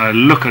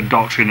 look at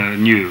doctrine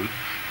anew,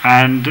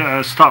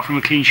 and start from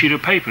a clean sheet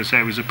of paper. So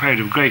it was a period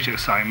of great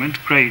excitement,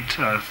 great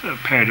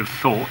period of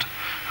thought,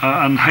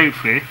 and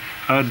hopefully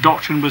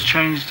doctrine was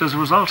changed as a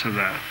result of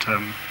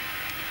that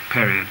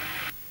period.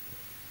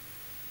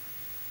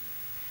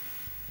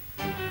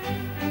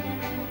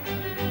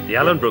 The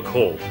Allenbrook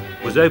Hall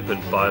was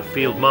opened by a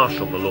Field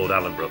Marshal, the Lord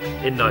Allenbrook,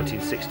 in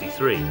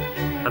 1963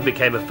 and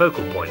became a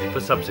focal point for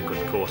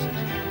subsequent courses.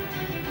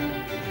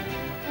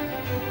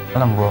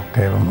 Allenbrook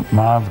gave a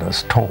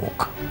marvellous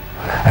talk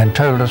and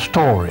told a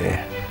story,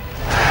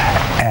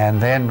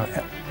 and then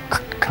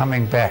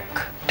coming back,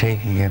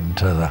 taking him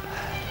to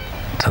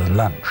the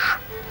lunch,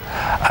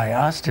 I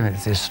asked him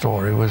if this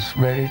story was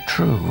really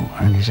true,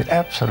 and he said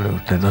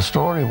absolutely. The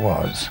story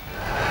was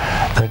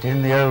that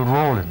in the old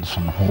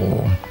Rawlinson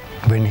Hall,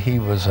 when he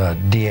was a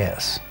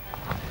DS,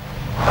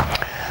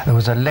 there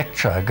was a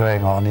lecture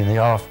going on in the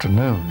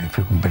afternoon, if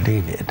you can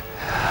believe it,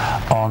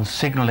 on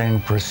signalling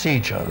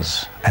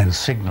procedures and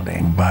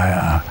signalling by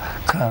a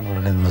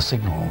colonel in the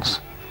signals.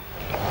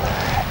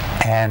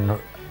 And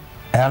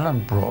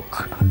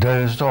Allenbrook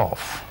dozed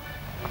off,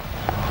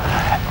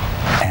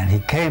 and he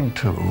came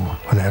to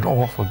with that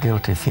awful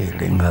guilty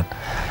feeling that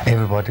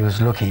everybody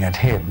was looking at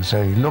him,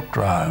 so he looked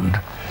round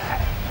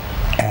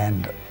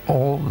and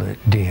all the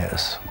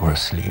DS were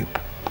asleep.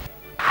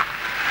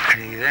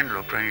 And he then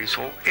looked and he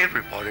saw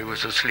everybody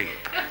was asleep.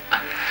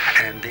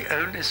 And the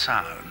only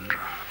sound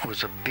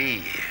was a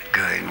bee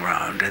going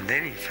round, and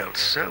then he felt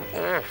so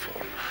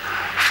awful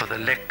for the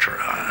lecturer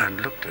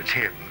and looked at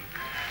him,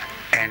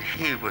 and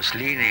he was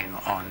leaning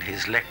on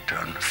his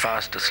lectern,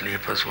 fast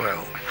asleep as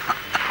well.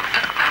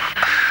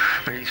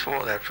 But he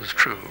swore that was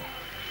true.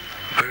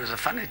 But it was a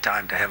funny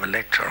time to have a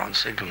lecture on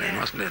signalling,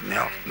 wasn't it, in the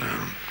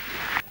afternoon?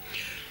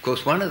 Of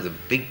course, one of the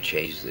big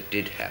changes that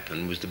did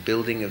happen was the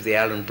building of the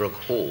Allenbrook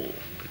Hall,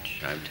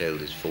 which I'm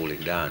told is falling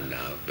down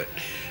now, but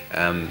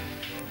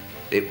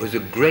it was a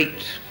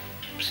great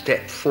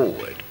step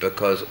forward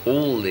because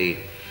all the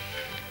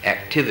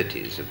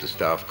activities of the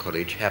Staff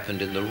College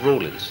happened in the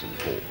Rawlinson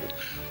Hall,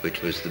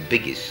 which was the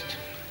biggest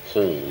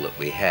hall that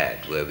we had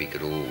where we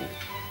could all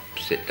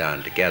sit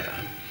down together.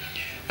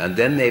 And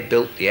then they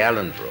built the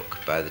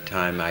Allenbrook by the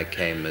time I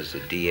came as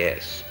a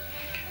DS,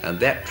 and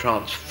that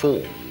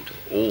transformed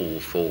all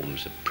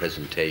forms of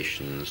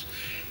presentations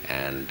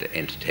and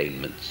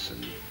entertainments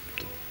and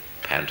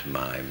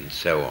pantomime and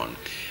so on,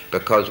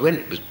 because when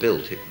it was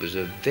built it was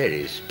a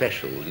very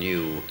special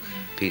new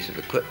piece of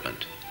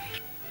equipment.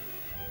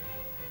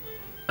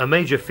 A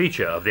major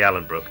feature of the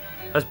Allenbrook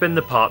has been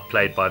the part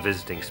played by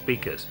visiting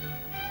speakers.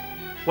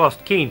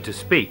 Whilst keen to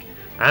speak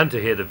and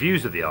to hear the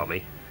views of the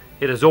Army,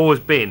 it has always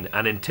been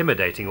an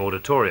intimidating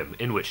auditorium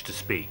in which to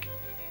speak.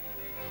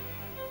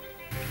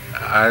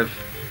 I've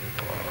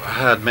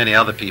heard many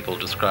other people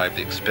describe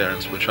the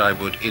experience, which I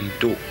would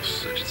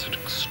endorse. It's an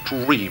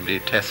extremely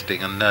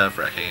testing and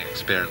nerve-wracking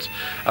experience.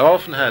 I've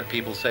often heard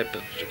people say,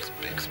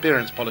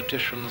 experienced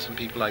politicians and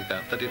people like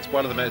that, that it's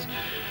one of the most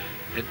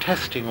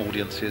testing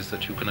audiences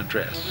that you can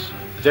address.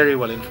 Very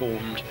well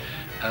informed,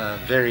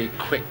 very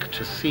quick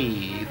to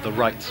see the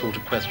right sort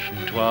of question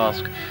to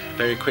ask,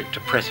 very quick to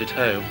press it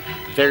home,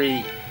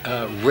 very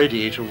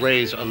ready to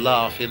raise a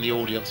laugh in the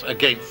audience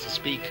against the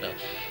speaker.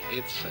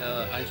 It's,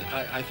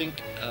 I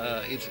think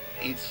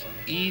it's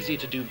easy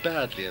to do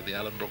badly at the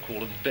Allenbrook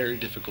Hall and very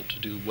difficult to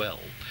do well.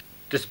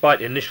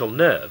 Despite initial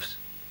nerves,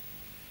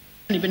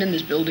 I've only been in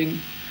this building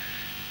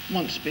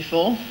once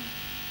before,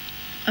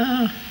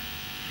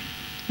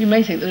 You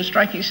may think there are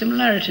striking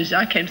similarities.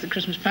 I came to the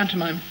Christmas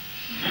pantomime.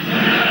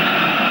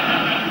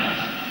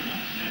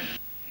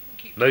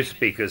 Most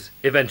speakers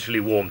eventually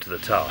warm to the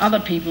task. Other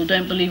people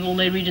don't believe all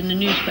they read in the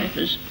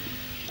newspapers.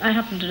 I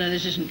happen to know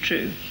this isn't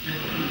true.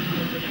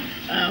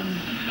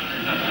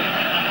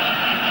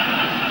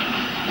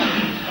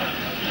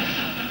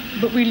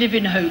 But we live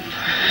in hope.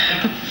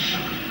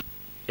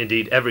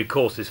 Indeed, every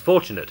course is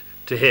fortunate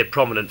to hear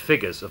prominent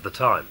figures of the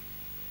time.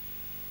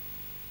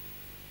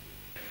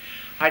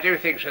 I do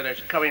think so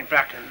that coming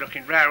back and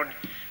looking round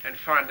and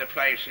find the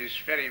place is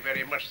very,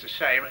 very much the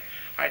same.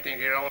 I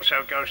think it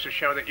also goes to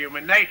show that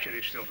human nature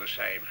is still the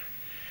same.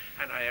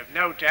 And I have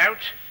no doubt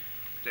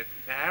that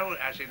now,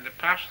 as in the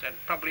past and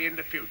probably in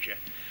the future,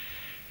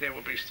 there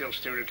will be still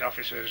student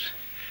officers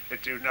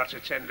that do not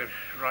attend the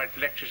right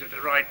lectures at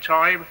the right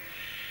time,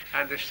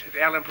 and the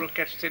Allen Brook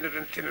gets thinner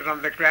and thinner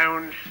on the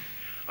ground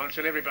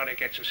until everybody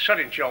gets a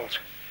sudden jolt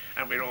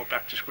and we're all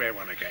back to square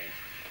one again.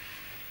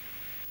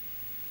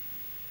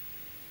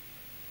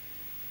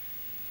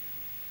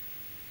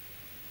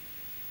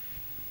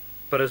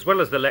 But as well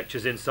as the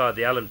lectures inside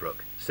the Allen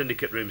Brook,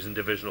 syndicate rooms and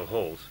divisional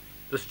halls,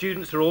 the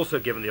students are also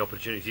given the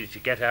opportunity to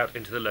get out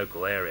into the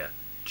local area,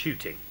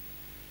 tuting.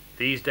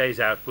 These days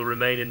out will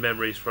remain in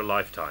memories for a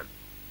lifetime.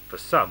 For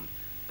some,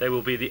 they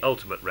will be the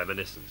ultimate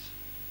reminiscence.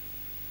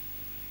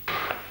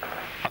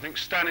 I think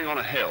standing on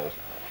a hill,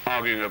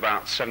 arguing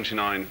about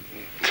 79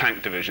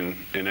 Tank Division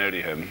in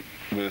Odiham,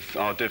 with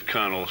our Div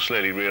Colonel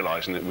slowly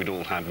realising that we'd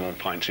all had one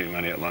pint too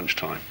many at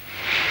lunchtime.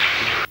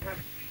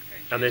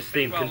 And this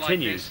theme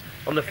continues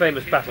on the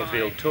famous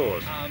battlefield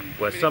tours,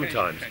 where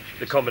sometimes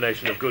the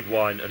combination of good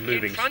wine and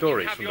moving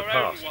stories from the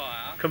past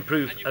can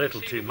prove a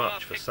little too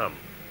much for some.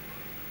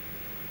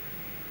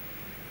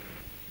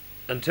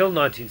 Until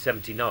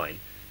 1979,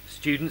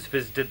 students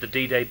visited the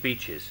D-Day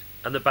beaches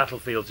and the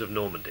battlefields of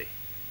Normandy.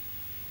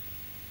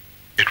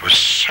 It was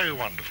so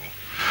wonderful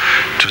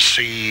to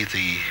see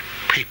the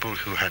people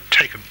who had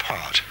taken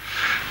part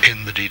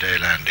in the D-Day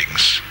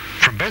landings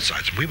from both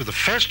sides. We were the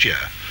first year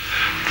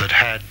that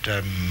had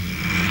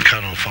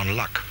Colonel von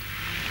Luck,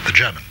 the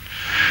German,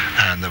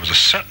 and there was a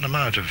certain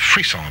amount of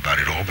frisson about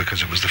it all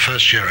because it was the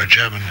first year a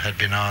German had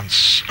been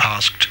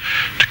asked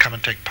to come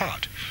and take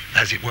part,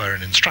 as it were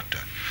an instructor,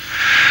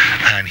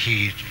 and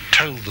he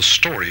told the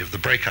story of the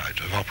breakout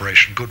of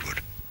Operation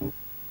Goodwood.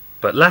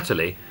 But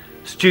latterly,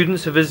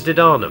 students have visited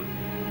Arnhem,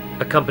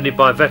 accompanied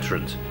by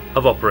veterans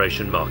of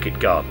Operation Market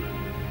Garden.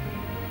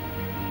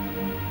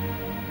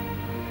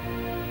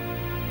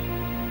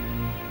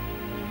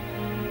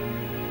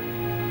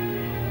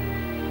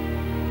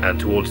 And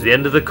towards the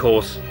end of the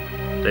course,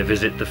 they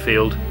visit the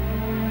field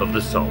of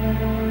the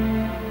Somme.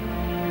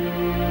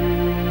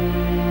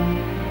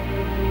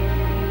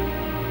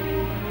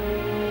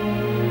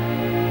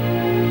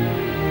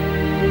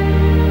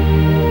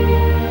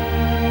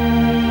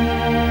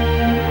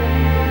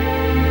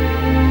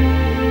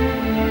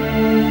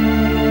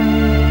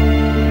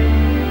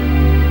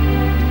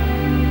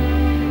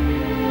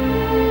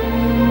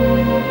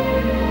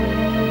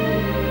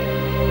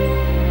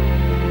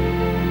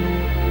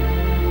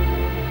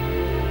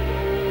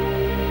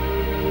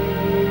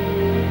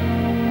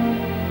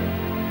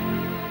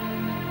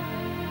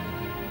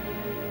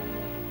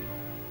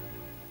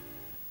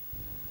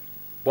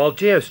 While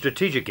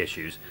geostrategic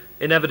issues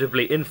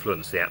inevitably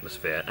influence the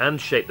atmosphere and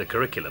shape the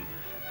curriculum,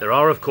 there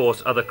are of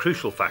course other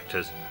crucial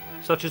factors,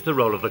 such as the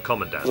role of the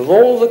Commandant. The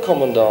role of the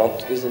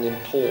Commandant is an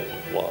important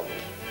one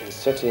in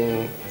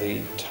setting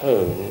the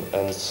tone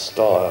and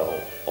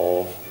style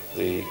of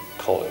the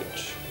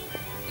college.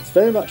 It's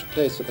very much a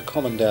place that the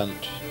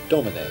Commandant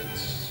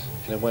dominates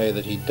in a way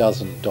that he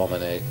doesn't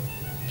dominate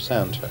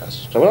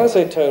Sandhurst. And when I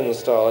say tone and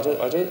style,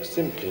 I don't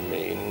simply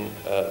mean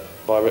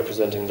by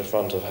representing the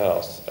front of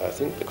house. I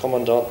think the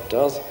Commandant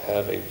does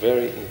have a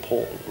very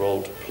important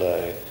role to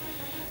play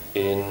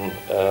in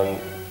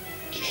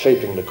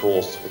shaping the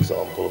course, for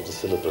example, of the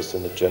syllabus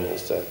in a general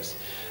sense,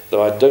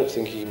 though I don't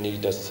think he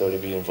need necessarily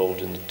be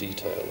involved in the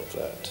detail of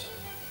that.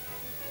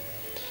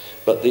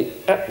 But the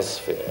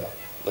atmosphere,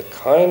 the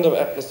kind of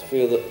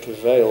atmosphere that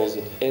prevails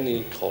in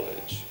any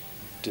college,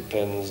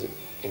 depends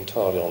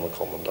entirely on the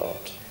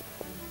Commandant.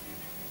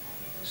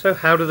 So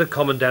how do the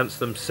Commandants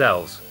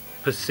themselves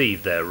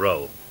perceive their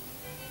role?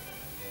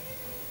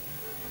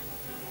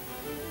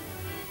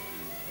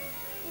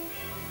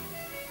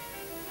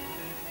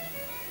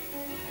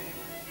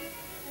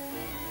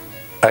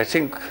 I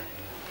think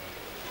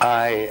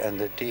I and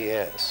the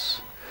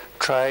DS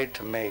tried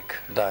to make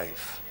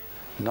life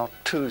not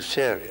too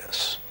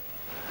serious.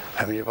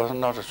 I mean, it was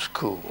not a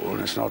school,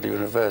 it's not a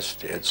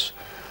university, it's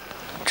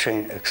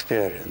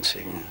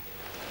experiencing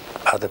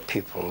other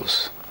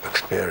people's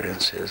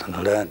experiences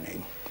and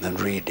learning and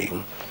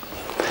reading.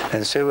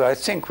 And so I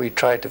think we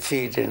try to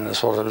feed in a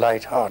sort of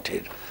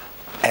light-hearted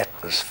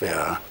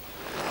atmosphere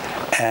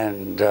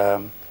and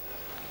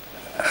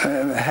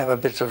have a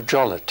bit of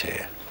jollity.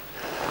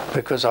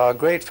 Because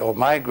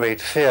my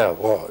great fear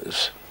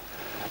was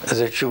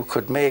that you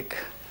could make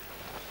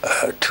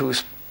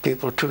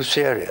people too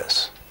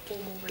serious.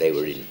 they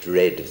were in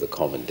dread of the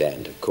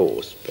commandant, of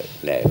course, but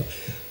no.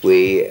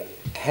 We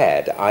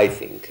had, I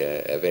think,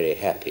 a very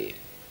happy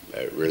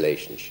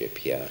relationship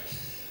here.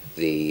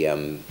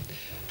 The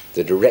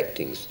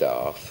directing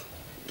staff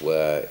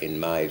were, in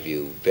my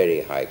view,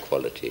 very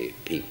high-quality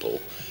people,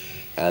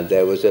 and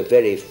there was a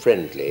very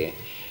friendly,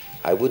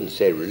 I wouldn't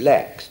say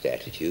relaxed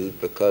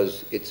attitude,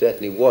 because it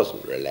certainly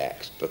wasn't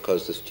relaxed,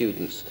 because the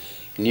students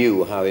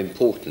knew how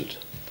important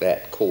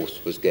that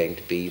course was going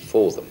to be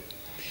for them.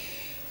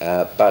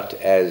 But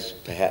as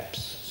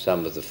perhaps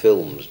some of the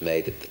films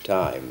made at the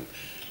time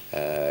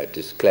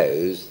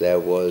disclosed, there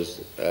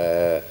was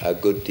a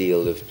good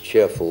deal of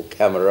cheerful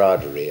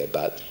camaraderie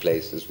about the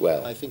place as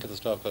well. I think of the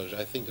Staff College,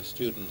 I think of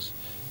students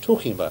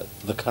talking about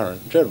the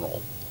current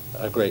general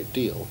a great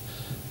deal,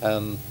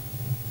 and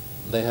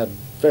they had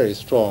very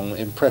strong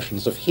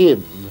impressions of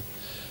him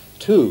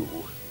too,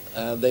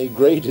 and they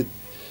graded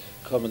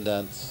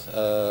commandants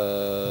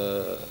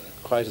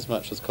quite as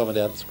much as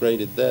commandants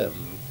graded them.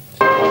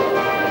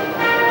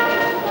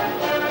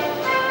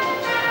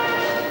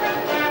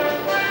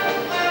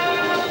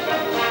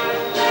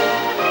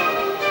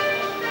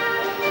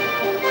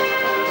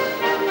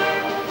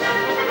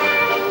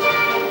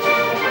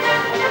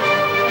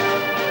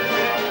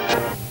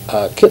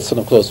 Kitson,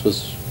 of course,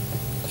 was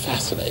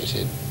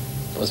fascinated.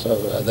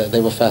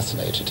 They were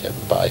fascinated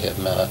by him.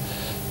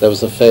 There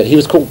was he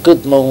was called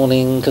Good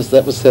Morning because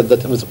that was said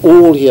that it was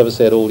all he ever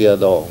said all year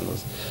long.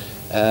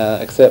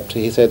 Except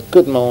he said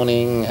Good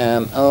Morning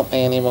and aren't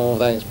any more of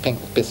those pink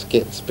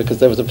biscuits, because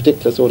there was a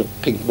particular sort of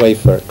pink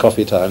wafer at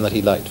coffee time that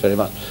he liked very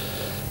much.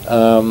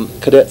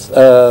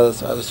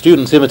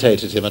 Students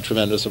imitated him a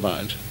tremendous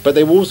amount, but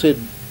they were also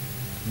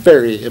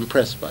very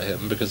impressed by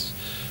him because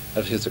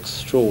of his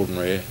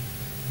extraordinary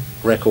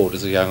record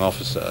as a young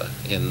officer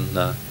in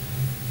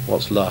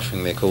what's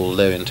laughingly called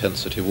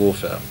low-intensity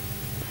warfare.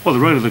 Well, the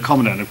role of the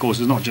commandant, of course,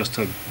 is not just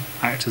to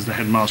act as the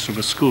headmaster of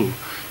a school.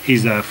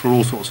 He's there for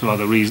all sorts of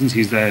other reasons.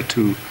 He's there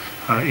to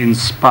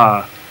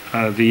inspire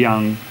the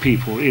young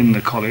people in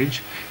the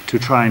college, to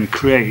try and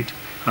create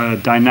a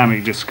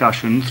dynamic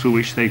discussion through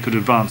which they could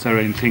advance their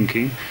own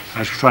thinking,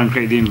 to try and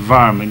create the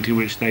environment in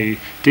which they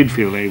did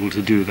feel able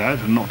to do that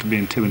and not to be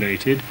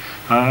intimidated,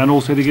 and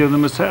also to give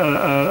them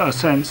a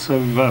sense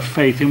of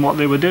faith in what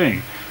they were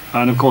doing.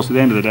 And of course, at the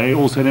end of the day,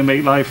 also to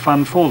make life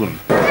fun for them.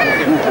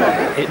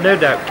 It no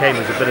doubt came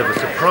as a bit of a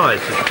surprise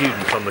to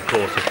students on the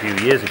course a few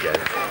years ago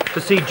to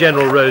see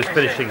General Rose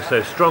finishing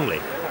so strongly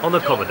on the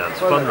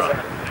Commandant's fun run.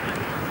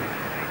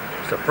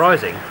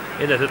 Surprising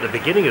in that at the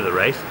beginning of the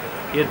race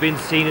he had been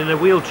seen in a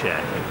wheelchair,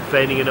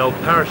 feigning an old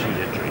parachute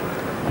injury.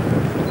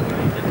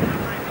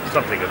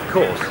 Something, of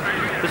course,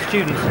 the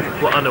students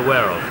were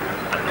unaware of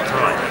at the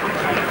time.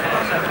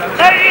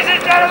 Ladies and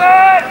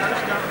gentlemen!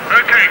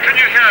 Okay, can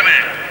you hear me?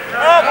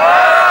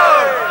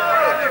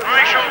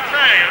 I shall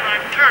say, and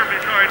I'm terribly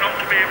sorry not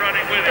to be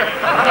running with you.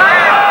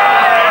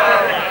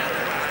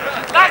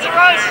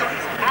 Lazarus!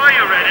 Are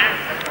you ready?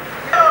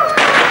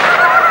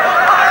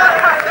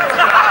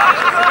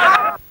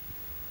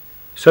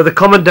 So the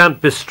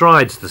Commandant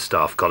bestrides the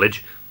Staff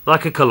College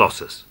like a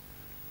colossus.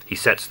 He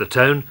sets the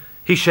tone,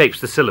 he shapes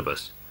the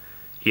syllabus.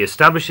 He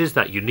establishes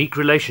that unique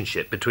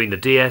relationship between the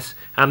DS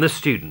and the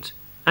student,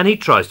 and he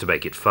tries to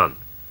make it fun.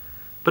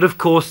 But of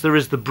course there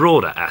is the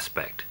broader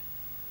aspect.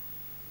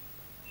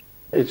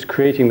 It's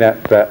creating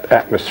that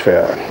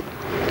atmosphere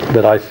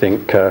that I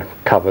think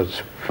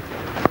covers,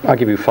 I'll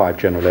give you 5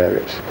 general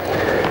areas.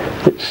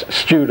 It's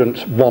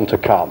students want to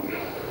come,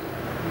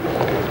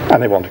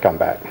 and they want to come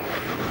back.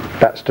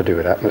 That's to do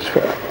with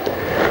atmosphere.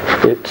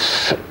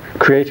 It's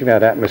creating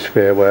that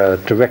atmosphere where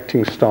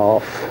directing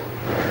staff,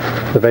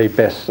 the very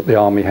best that the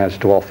Army has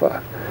to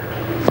offer,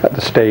 at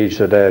the stage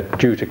that they're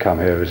due to come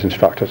here as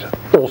instructors,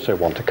 also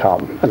want to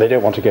come, and they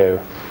don't want to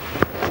go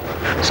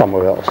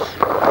somewhere else.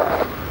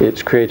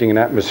 It's creating an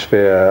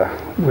atmosphere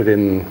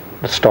within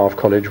the Staff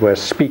College where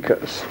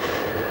speakers,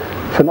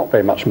 for not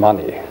very much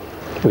money,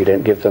 we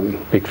don't give them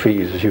big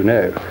fees as you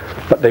know,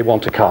 but they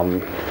want to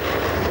come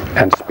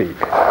and speak.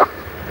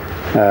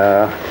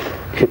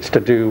 It's to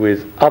do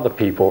with other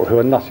people who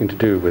are nothing to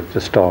do with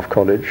the Staff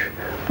College,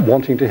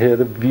 wanting to hear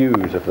the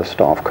views of the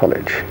Staff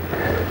College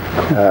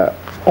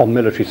on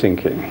military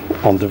thinking,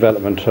 on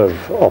development of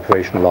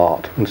operational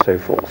art and so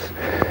forth.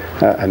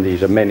 And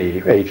these are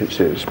many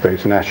agencies,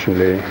 both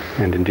nationally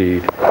and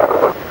indeed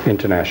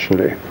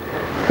internationally.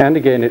 And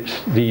again,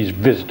 it's these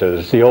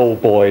visitors, the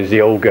old boys, the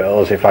old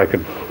girls, if I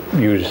could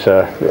use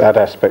that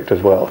aspect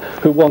as well,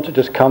 who want to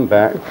just come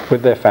back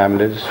with their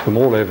families from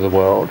all over the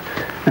world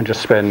and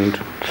just spend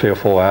 3 or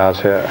 4 hours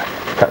here,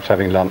 perhaps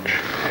having lunch.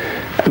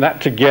 And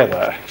that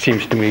together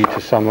seems to me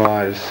to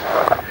summarize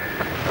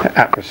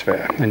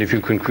atmosphere. And if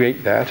you can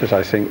create that, as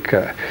I think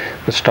the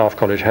Staff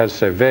College has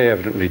so very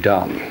evidently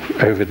done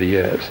over the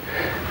years,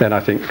 then I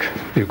think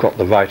you've got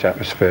the right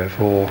atmosphere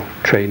for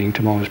training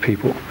tomorrow's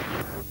people.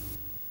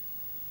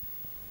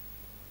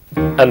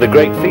 And the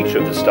great feature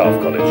of the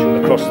Staff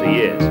College across the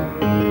years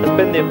has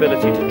been the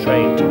ability to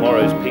train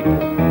tomorrow's people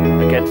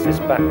against this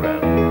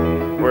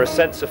background, where a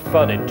sense of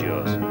fun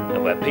endures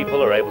and where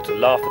people are able to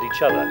laugh at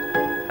each other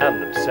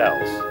and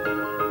themselves.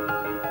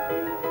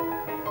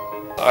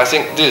 I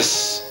think this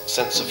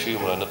sense of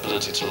humour and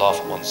ability to laugh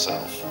at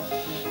oneself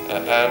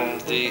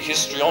and the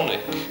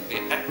histrionic, the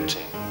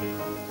acting,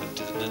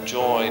 the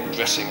joy in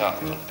dressing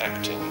up and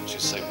acting, which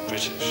is so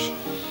British,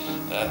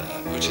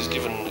 which has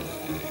given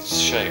its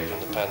shape in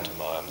the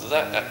pantomime,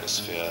 that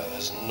atmosphere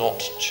has not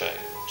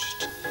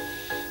changed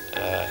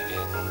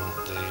in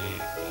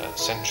the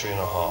century and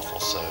a half or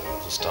so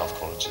of the Staff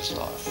College's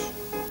life.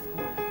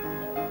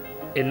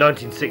 In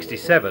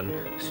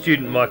 1967,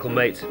 student Michael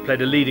Mates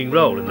played a leading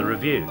role in the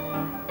revue.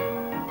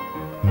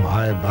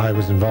 I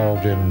was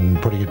involved in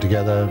putting it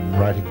together,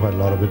 writing quite a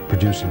lot of it,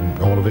 producing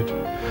all of it,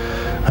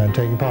 and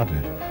taking part in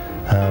it.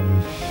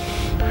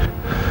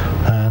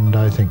 And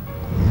I think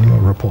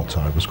reports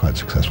are it was quite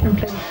successful.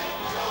 Okay.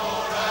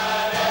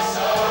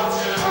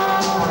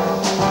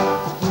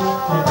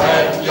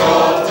 When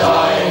you're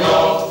dying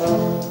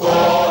of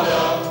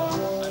boredom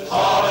and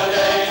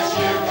holidays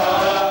you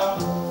gotta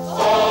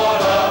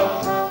boredom,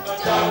 but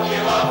don't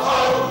give up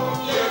hope,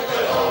 you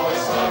could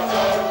always go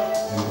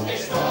home.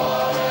 It's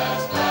not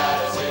as bad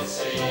as it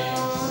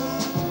seems.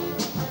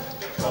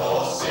 The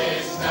course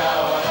is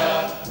now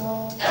at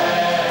an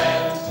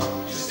end.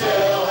 You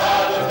still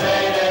haven't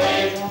made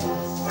any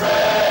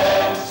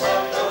friends.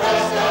 The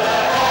rest go to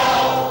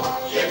hell.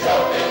 You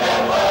don't mean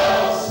them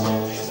well.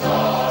 It's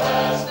not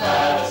as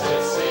bad as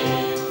it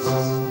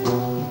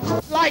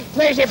seems. Like,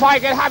 please, if I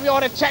could have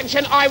your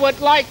attention, I would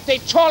like the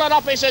taller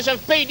officers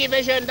of B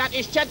Division, that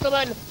is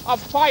gentlemen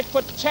of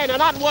 5'10"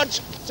 and onwards,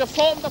 to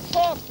form the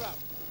fourth row.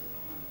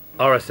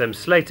 RSM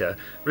Slater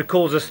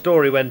recalls a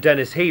story when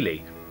Dennis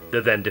Healy,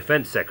 the then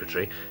Defence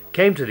Secretary,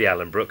 came to the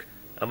Allenbrook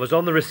and was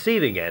on the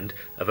receiving end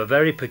of a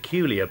very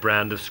peculiar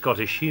brand of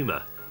Scottish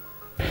humour.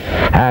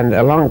 And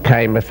along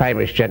came a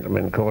famous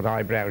gentleman called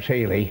Eyebrows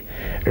Healy,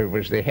 who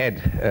was the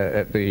head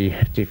at the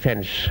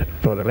Defence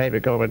for the Labour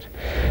government,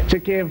 to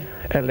give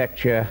a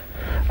lecture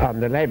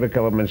on the Labour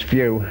government's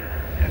view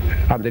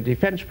on the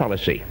defence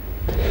policy.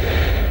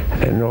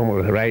 In normal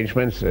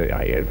arrangements,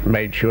 I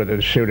made sure that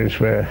the students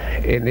were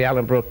in the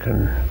Allenbrook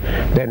and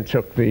then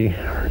took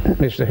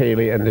Mr.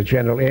 Healy and the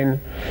General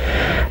in.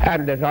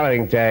 And the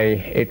following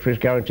day, it was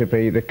going to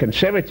be the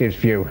Conservatives'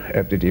 view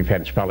of the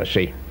defence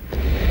policy.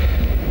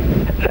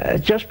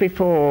 Just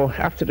before,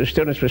 after the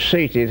students were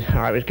seated,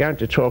 I was going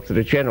to talk to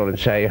the General and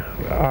say,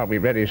 "Are we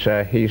ready,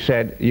 sir?" He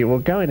said, "You will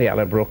go in the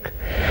Allenbrook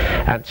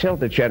and tell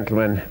the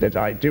gentleman that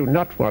I do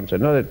not want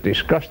another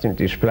disgusting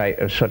display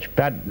of such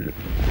bad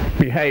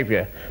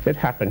behaviour that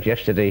happened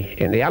yesterday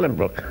in the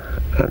Allenbrook."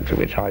 And to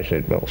which I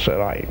said, "Well,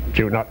 sir, I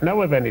do not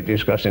know of any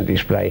disgusting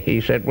display."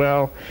 He said,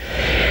 "Well,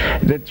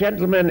 the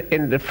gentlemen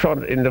in the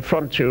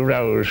front two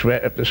rows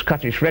of the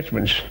Scottish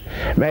regiments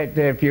made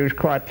their views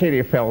quite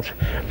clearly felt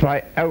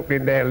by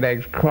opening their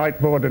legs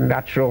quite more than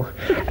natural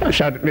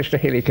so that Mr.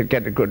 Healy could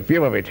get a good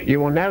view of it. You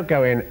will now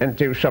go in and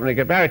do something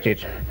about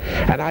it."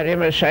 And I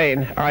remember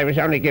saying, I was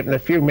only given a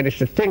few minutes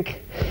to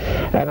think,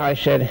 and I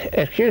said,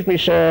 "Excuse me,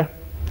 sir,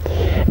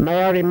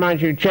 may I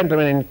remind you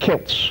gentlemen in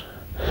kilts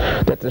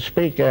that the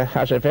Speaker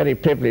has a very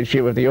privileged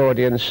view of the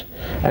audience,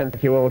 and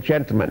you all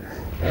gentlemen."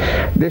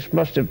 This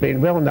must have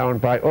been well known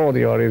by all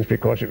the audience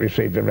because it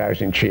received a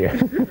rousing cheer.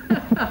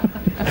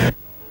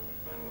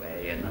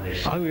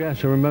 Oh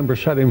yes, I remember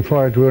setting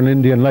fire to an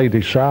Indian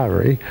lady's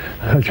sari,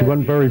 and she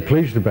wasn't very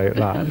pleased about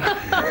that.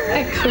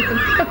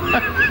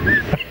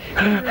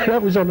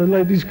 That was on a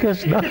ladies'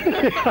 kiss night.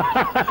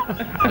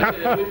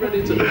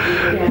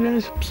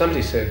 Yes.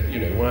 Somebody said,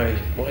 why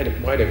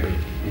don't we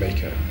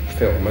make a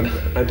film? And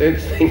I don't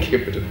think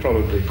it would have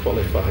probably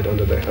qualified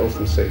under the Health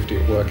and Safety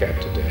at Work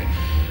Act today.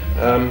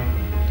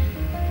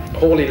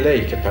 Hawley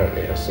Lake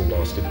apparently has some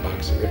nasty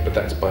bugs in it, but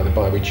that's by the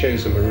by. We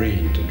chose a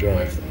marine to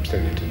drive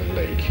them into the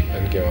lake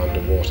and go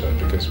underwater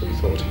because we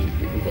thought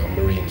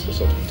marines are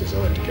sort of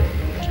designed to go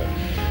underwater.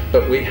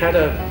 But we had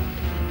a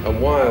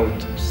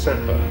wild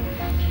sapper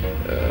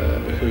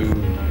who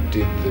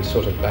did the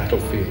sort of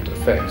battlefield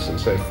effects and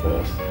so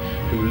forth,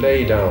 who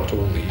laid out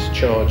all these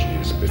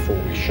charges before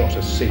we shot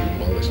a scene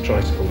while this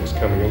tricycle was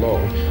coming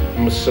along,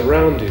 and was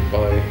surrounded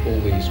by all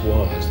these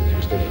wires that he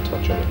was going to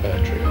touch on a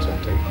battery or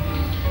something.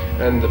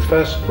 And the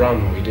first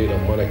run we did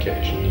on one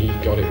occasion, he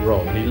got it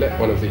wrong, and he let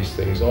one of these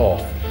things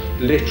off,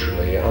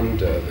 literally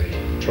under the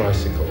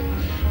tricycle,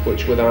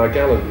 which with our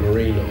gallant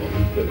marine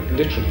on,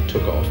 literally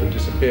took off and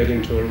disappeared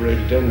into a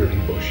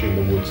rhododendron bush in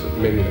the woods at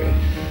Minley.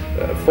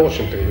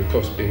 Fortunately, of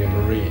course, being a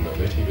marine on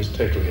it, he was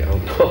totally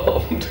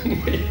unharmed,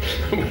 and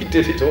we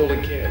did it all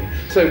again.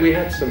 So we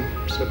had some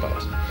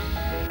slip-ups.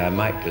 I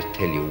might just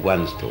tell you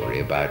one story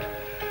about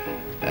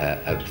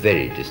a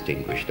very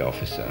distinguished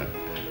officer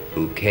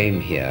who came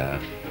here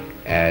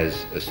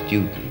as a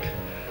student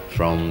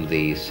from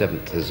the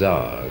 7th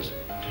Hussars,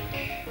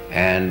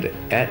 and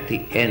at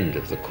the end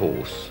of the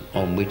course,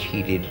 on which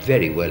he did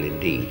very well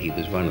indeed, he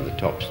was one of the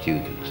top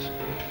students,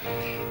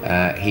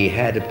 he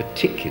had a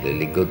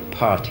particularly good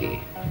party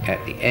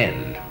at the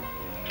end,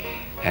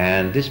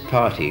 and this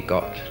party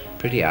got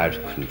pretty out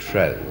of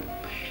control,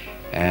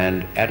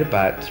 And at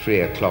about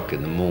 3 o'clock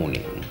in the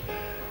morning,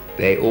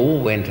 they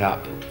all went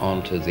up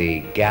onto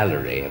the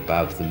gallery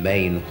above the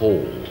main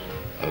hall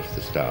of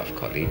the Staff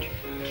College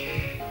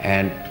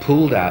and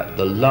pulled out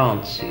the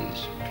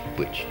lances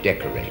which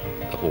decorate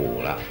the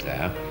hall up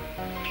there.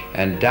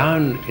 And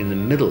down in the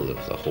middle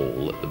of the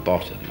hall at the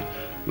bottom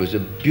was a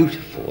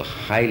beautiful,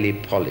 highly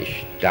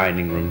polished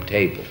dining room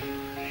table.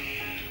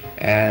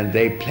 And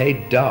they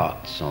played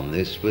darts on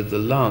this with the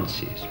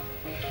lances.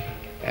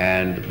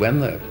 And when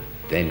the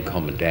then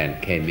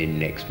Commandant came in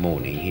next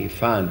morning, he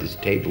found this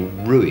table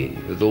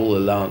ruined with all the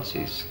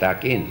lances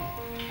stuck in.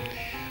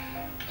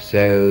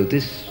 So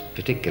this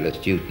particular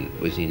student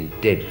was in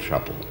dead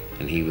trouble,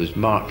 and he was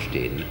marched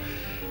in,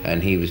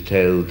 and he was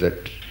told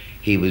that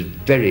he was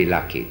very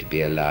lucky to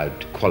be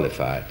allowed to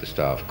qualify at the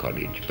Staff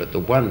College, but the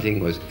one thing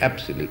was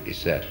absolutely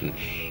certain: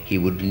 he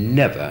would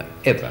never,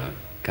 ever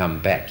come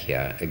back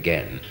here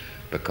again,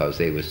 because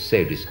they were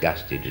so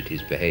disgusted at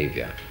his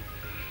behaviour.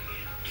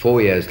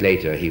 4 years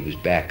later, he was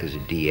back as a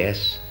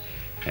DS,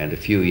 and a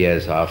few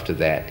years after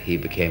that, he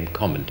became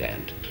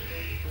Commandant.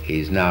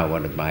 He is now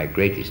one of my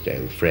greatest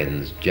old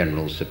friends,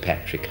 General Sir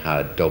Patrick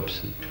Howard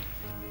Dobson.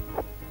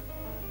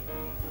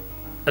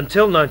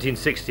 Until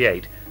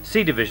 1968,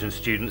 C Division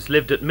students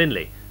lived at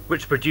Minley,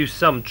 which produced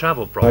some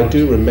travel problems. I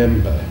do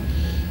remember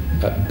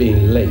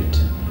being late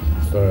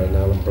for an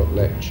Allenbrook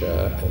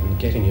lecture and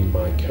getting in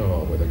my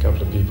car with a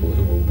couple of people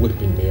who were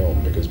whipping me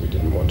on because we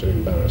didn't want to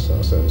embarrass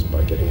ourselves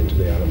by getting into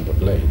the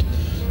Allenbrook late,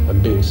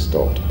 and being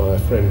stopped by a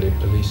friendly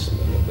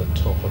policeman at the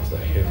top of the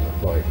hill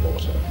at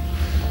Lightwater.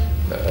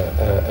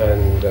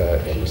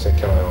 He said,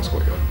 "Can I ask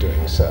what you're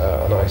doing,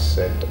 sir?" And I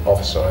said,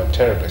 "Officer, I'm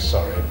terribly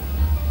sorry.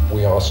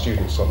 We are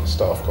students on the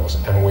staff course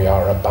and we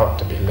are about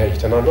to be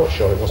late." And I'm not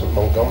sure it wasn't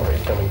Montgomery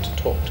coming to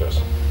talk to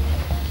us.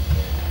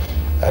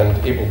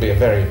 "And it will be a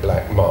very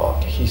black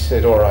mark." He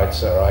said, "All right,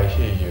 sir, I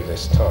hear you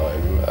this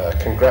time.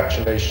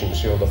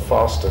 Congratulations, you're the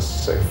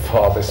fastest so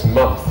far this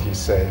month," he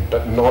said,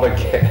 "but not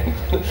again."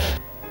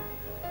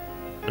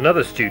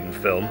 Another student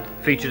film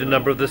featured a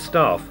number of the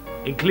staff,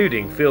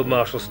 including Field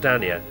Marshal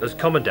Stanier as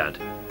Commandant,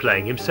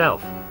 playing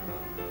himself.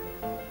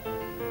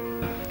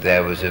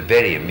 There was a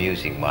very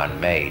amusing one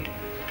made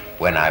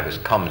when I was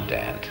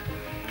Commandant,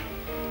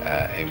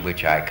 in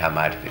which I come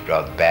out of it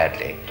rather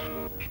badly.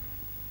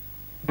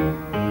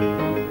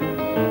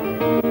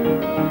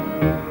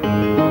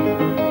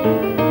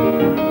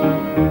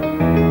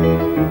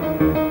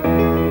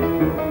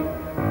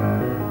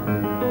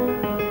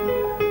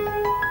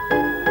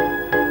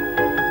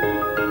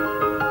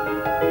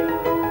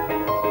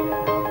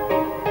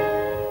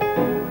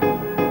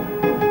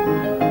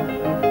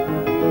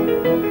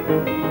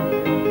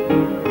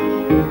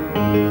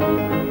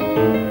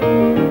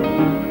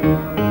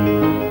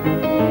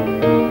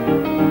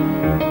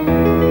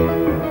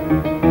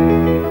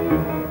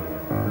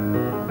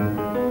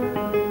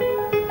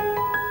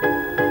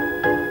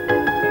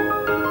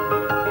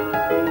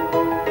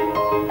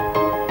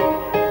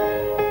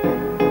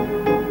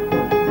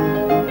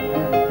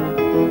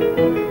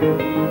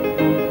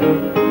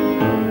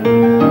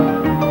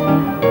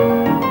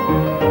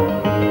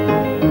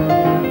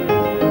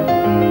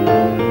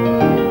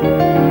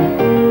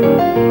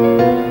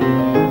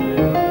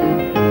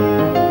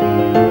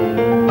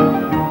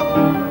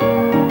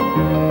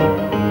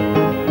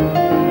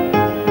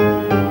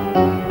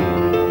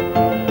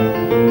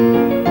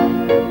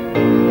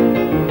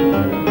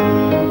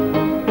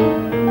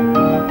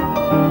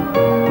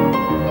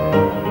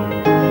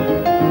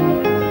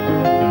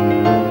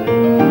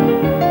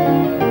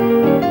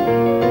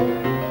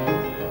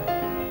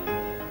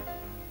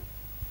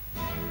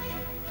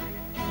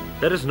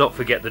 Let us not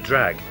forget the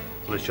drag,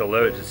 which,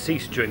 although it had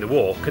ceased during the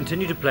war,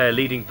 continued to play a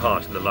leading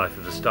part in the life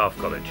of the Staff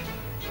College.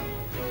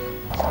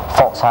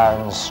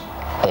 Foxhounds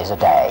is a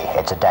day.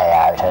 It's a day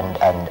out,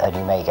 and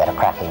you may get a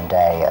cracking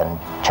day and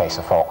chase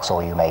a fox,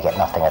 or you may get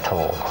nothing at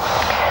all.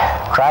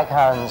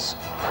 Draghounds,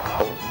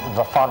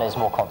 the fun is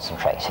more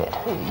concentrated.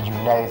 You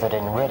know that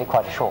in really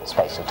quite a short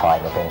space of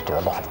time you're going to do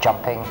a lot of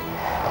jumping,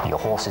 your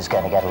horse is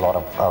going to get a lot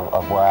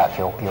of work,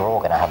 you're all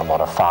going to have a lot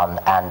of fun,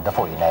 and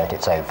before you know it,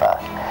 it's over.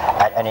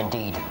 And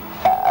indeed,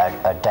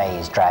 a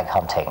day's drag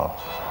hunting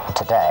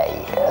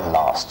today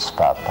lasts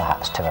for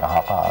perhaps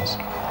 2.5 hours.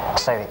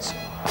 So it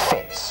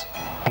fits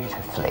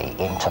beautifully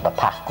into the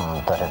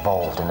pattern that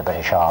evolved in the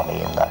British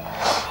Army in the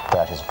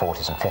 30s,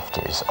 40s and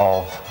 50s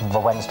of the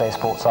Wednesday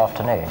sports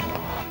afternoon.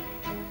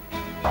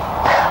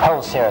 A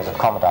whole series of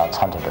commandants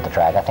hunted with the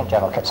drag. I think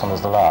General Kitson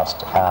was the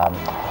last,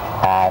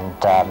 and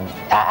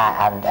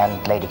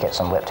Lady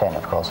Kitson whipped in,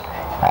 of course.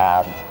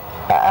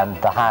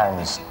 And the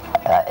hounds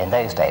in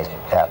those days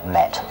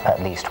met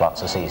at least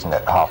once a season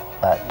at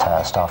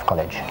Staff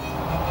College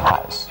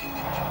House,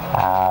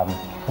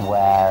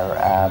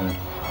 where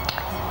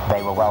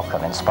they were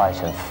welcome in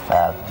spite of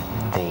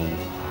the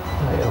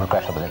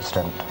regrettable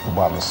incident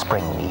one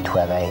spring meet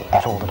where they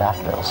ate all the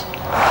daffodils.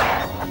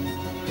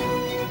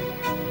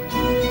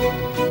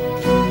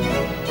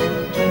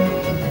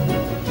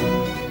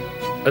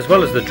 As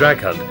well as the drag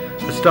hunt,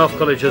 the Staff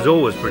College has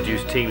always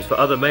produced teams for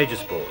other major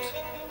sports,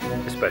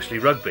 especially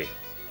rugby.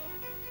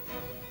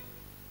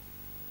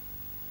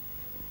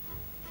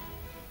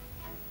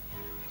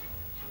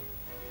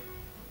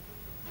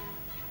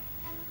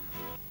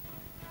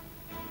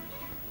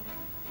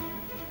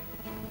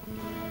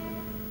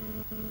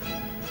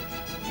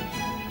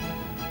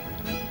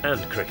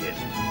 And cricket.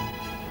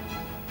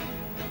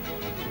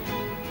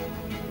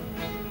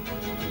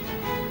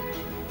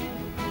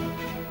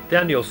 The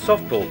annual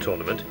softball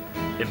tournament,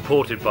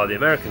 imported by the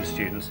American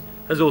students,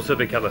 has also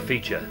become a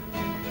feature.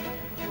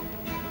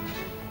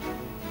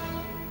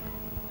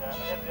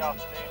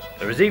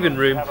 There is even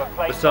room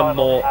for some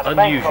more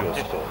unusual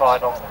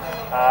sports.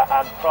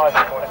 And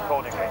private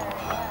accordingly.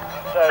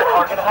 So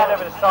I'm going to hand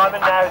over to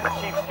Simon now as the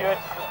Chief Steward.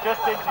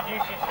 Just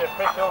introduce you to the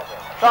officials.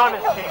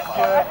 Simon's Chief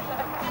Steward,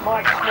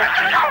 Mike Smith.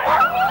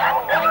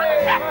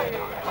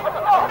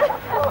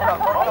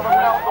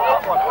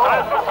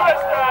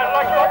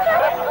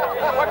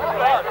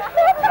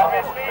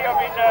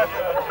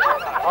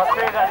 I'll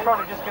say that's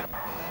probably just going to...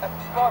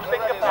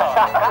 Think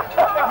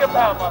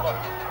about mother.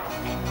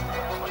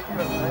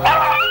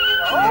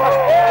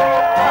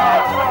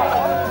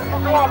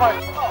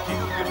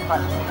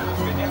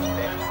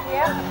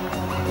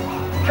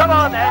 Come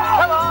on then,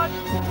 come on!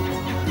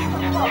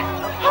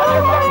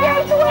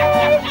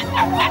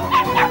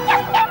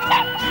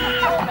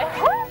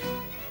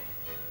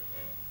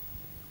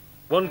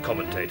 One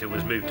commentator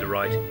was moved to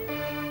write,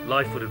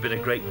 "Life would have been a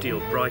great deal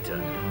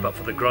brighter but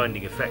for the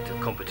grinding effect of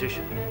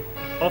competition.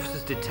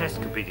 Officers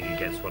detest competing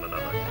against one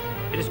another.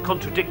 It is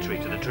contradictory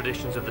to the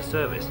traditions of the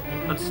service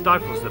and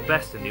stifles the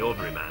best in the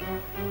ordinary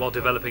man while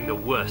developing the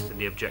worst in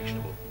the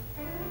objectionable.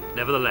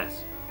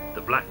 Nevertheless,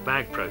 the black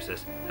bag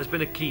process has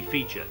been a key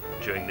feature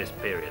during this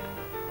period."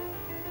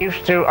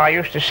 I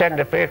used to send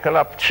a vehicle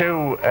up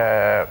to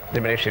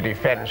the Ministry of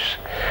Defence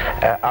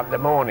on the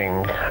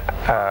morning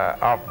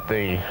of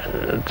the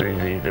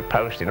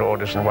posting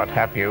orders and what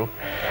have you,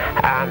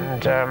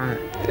 and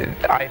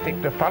I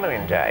think the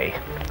following day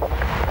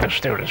the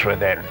students were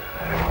then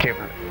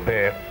given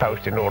their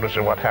posting orders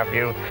and what have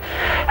you.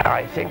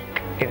 I think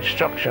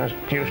instructions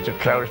used to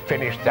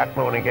finish that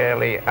morning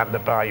early and the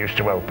bar used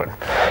to open.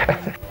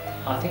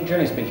 I think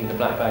generally speaking the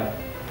black bag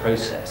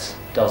process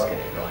does get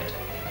it right.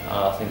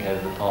 I think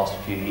over the past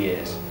few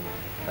years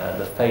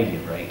the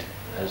failure rate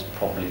has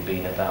probably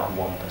been about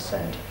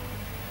 1%,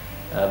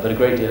 but a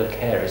great deal of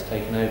care is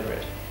taken over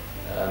it.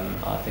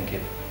 I think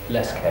if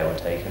less care were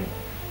taken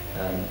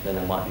then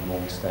there might be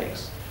more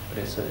mistakes, but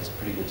it's a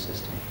pretty good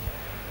system.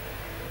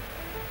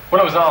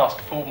 When I was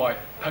asked for my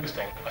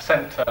posting, I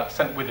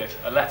sent with it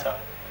a letter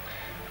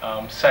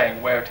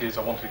saying where it is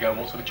I wanted to go and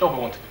what sort of job I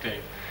wanted to do.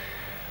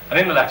 And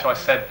in the letter I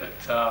said that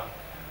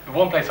the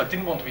one place I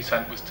didn't want to be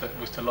sent was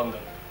to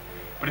London.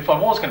 But if I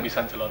was going to be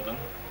sent to London,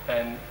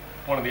 then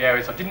one of the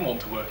areas I didn't want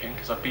to work in,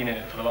 because I've been in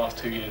it for the last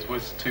 2 years,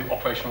 was to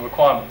operational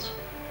requirements.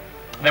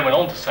 And they went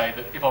on to say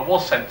that if I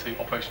was sent to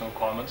operational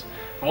requirements,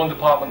 the one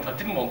department I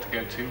didn't want to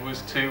go to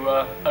was to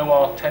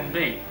OR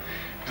 10B,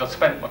 because I'd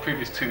spent my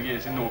previous 2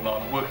 years in Northern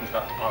Ireland working to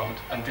that department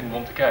and didn't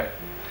want to go.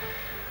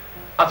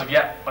 As of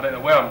yet, I don't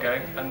know where I'm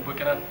going, and we're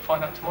going to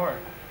find out tomorrow.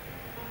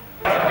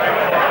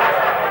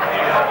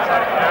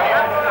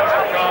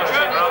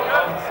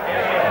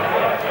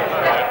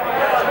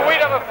 We'd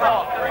have a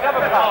part.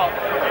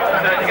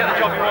 You get the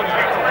job you want to.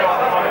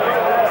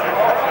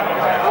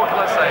 What can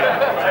I say?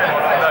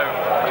 No.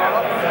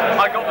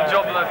 I got the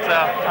job that I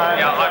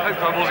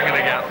hoped I wasn't going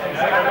to get.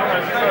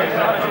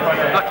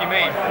 Lucky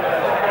me.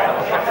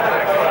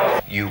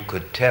 You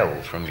could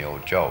tell from your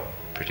job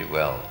pretty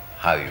well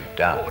how you've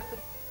done.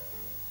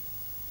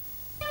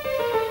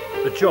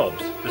 The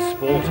jobs, the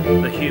sport,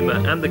 the humour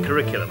and the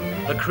curriculum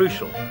are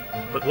crucial,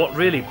 but what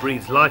really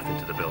breathes life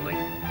into the building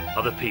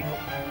are the people.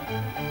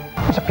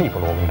 It's a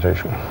people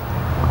organisation,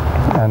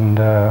 and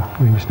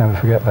we must never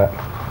forget that.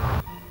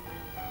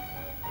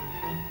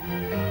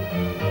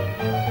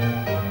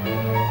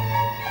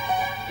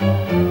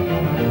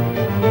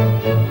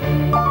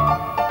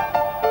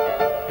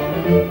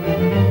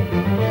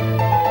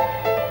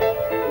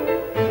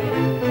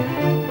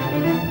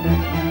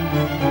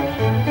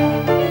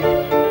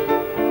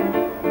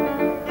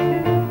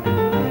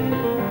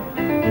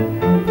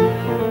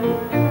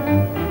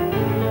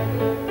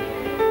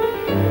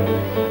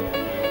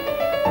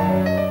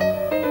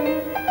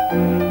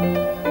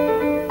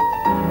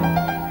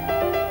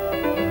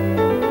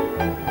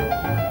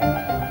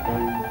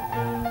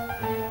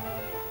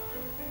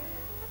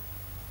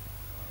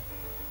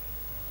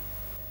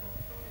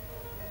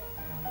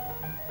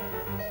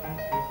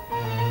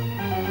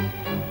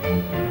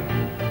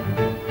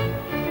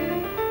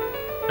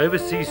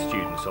 Overseas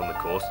students on the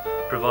course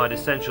provide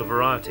essential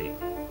variety,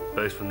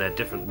 both from their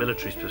different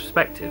military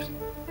perspectives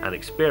and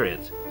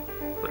experience,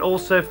 but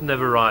also from their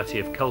variety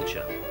of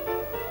culture.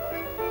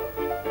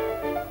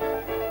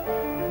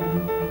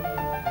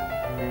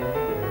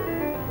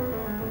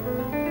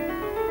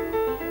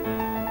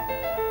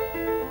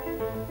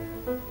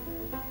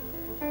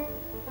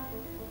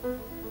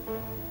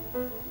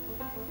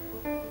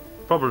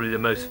 Probably the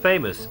most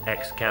famous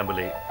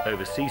ex-Camberley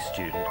overseas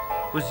student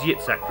was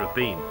Yitzhak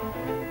Rabin.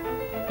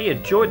 He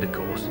enjoyed the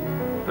course,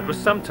 but was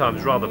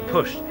sometimes rather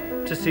pushed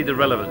to see the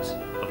relevance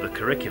of the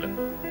curriculum.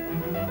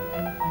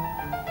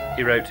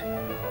 He wrote,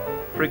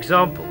 "For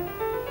example,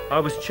 I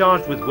was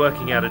charged with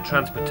working out a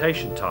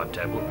transportation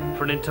timetable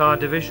for an entire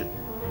division.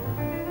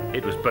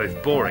 It was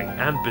both boring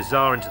and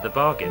bizarre into the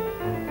bargain.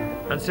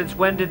 And since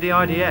when did the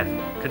IDF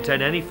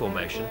contain any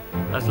formation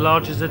as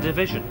large as a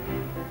division?"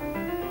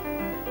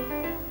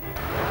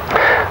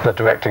 The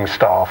directing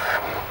staff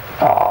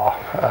are,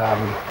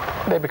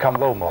 they become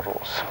role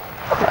models.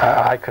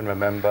 I can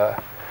remember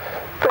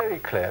very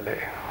clearly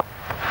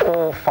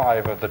all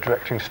 5 of the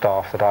directing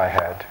staff that I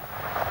had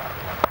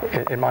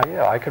in my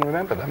year. I can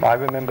remember them. I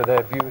remember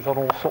their views on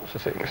all sorts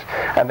of things.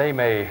 And they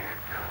may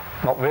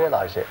not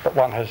realise it, but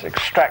one has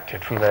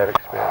extracted from their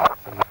experience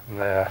and from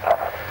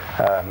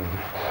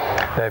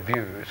their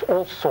views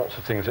all sorts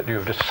of things that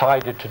you've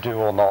decided to do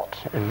or not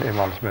in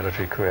one's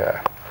military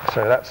career.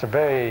 So that's a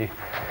very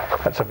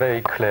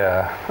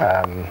clear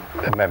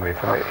memory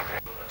for me.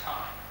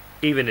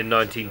 Even in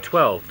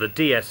 1912, the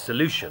DS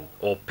solution,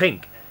 or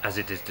pink as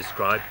it is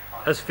described,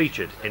 has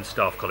featured in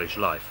Staff College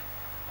life.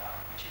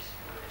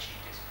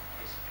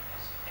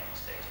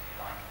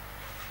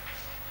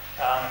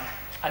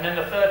 And then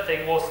the third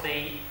thing was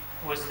the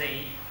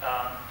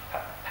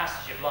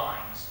passage of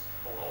lines,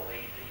 or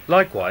the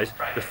Likewise,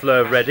 the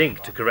flow of red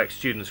ink to correct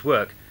students'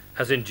 work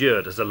has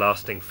endured as a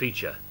lasting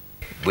feature.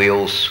 We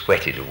all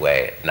sweated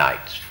away at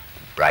nights,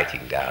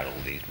 writing down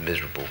all these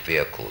miserable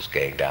vehicles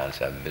going down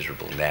some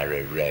miserable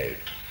narrow road.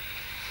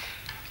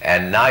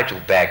 And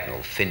Nigel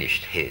Bagnall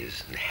finished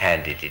his and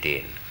handed it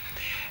in.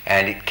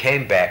 And it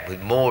came back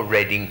with more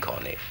red ink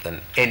on it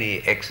than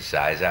any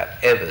exercise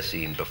I've ever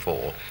seen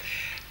before.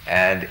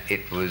 And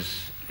it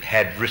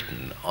had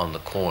written on the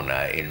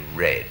corner in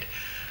red,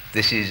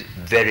 "This is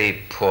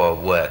very poor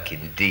work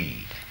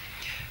indeed."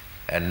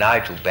 And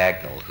Nigel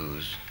Bagnall,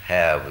 whose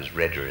hair was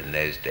redder in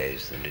those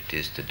days than it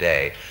is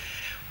today,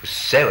 was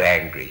so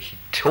angry he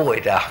tore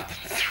it up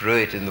and threw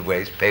it in the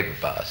waste paper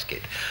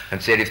basket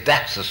and said, "If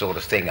that's the sort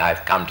of thing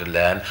I've come to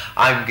learn,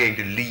 I'm going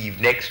to leave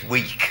next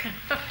week."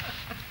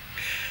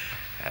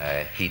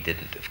 He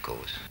didn't, of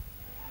course.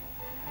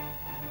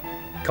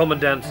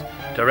 Commandants,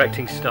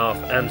 directing staff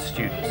and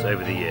students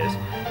over the years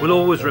will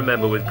always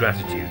remember with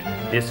gratitude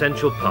the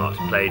essential part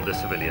played by the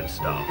civilian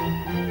staff.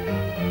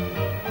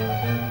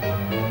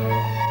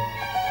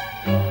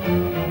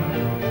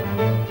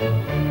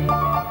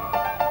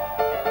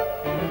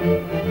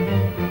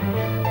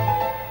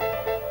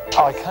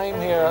 I came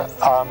here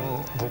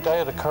the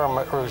day of the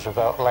Kermit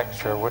Roosevelt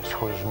lecture,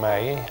 which was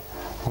May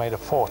the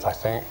 4th, I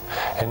think,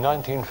 in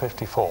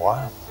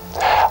 1954,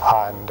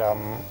 and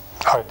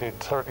I did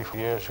 30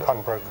 years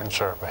unbroken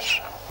service.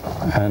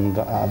 And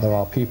there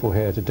are people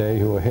here today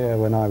who were here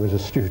when I was a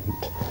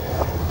student,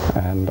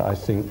 and I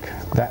think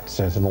that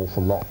says an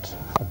awful lot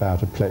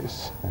about a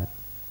place.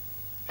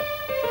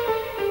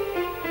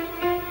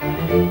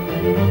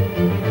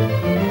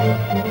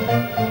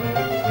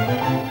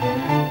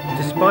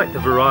 Despite the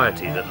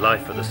variety that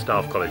life at the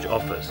Staff College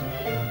offers,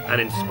 and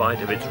in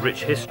spite of its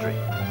rich history,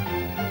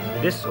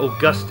 this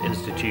august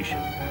institution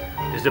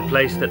is a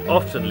place that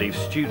often leaves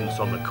students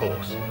on the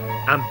course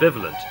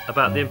ambivalent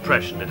about the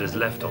impression it has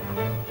left on them.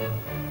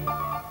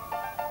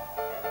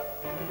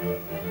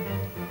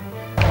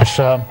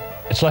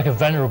 It's like a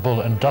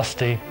venerable and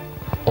dusty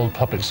old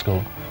public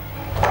school.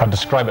 I'd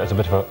describe it as a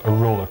bit of a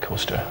roller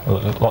coaster,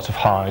 lots of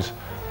highs,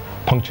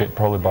 punctuated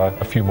probably by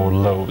a few more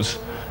lows,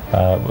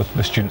 with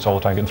the students all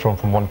the time getting thrown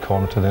from one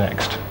corner to the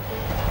next.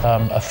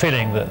 A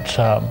feeling that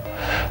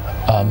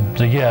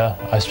the year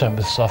I spent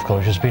with Staff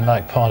College has been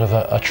like part of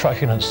a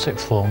truculent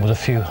sixth form with a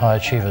few high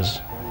achievers.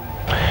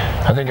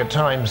 I think at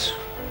times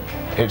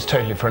it's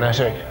totally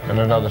frenetic, and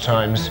at other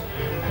times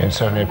it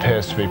certainly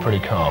appears to be pretty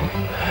calm.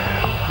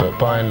 But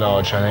by and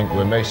large, I think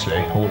we're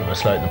mostly, all of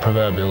us, like the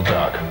proverbial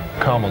duck,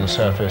 calm on the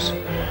surface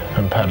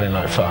and paddling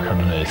like fuck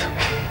underneath.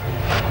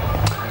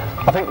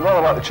 I think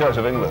rather like the Church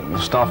of England, the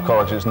Staff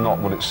College is not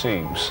what it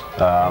seems.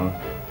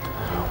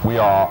 We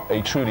are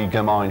a truly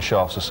gemein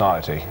shaft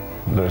society.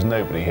 There is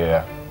nobody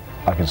here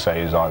I can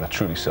say is either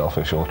truly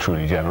selfish or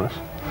truly generous.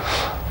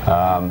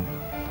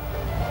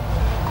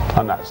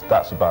 And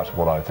that's about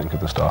what I think of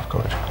the Staff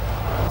College.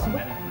 Some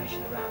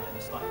information around in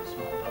a slightly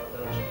smartened up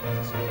version.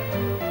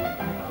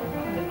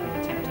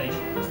 The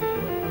temptation is that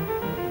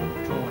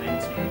you're drawn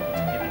into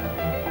giving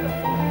the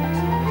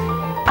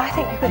full. I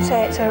think you could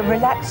say it's a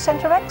relaxed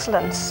centre of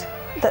excellence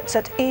that's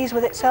at ease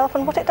with itself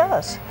and what it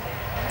does.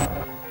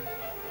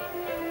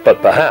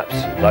 But perhaps,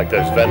 like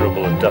those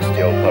venerable and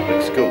dusty old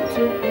public schools,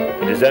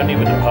 it is only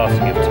with the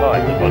passing of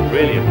time that one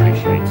really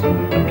appreciates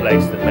a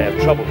place that may have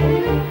troubled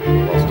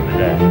one whilst in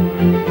there.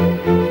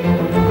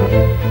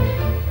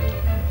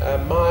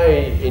 My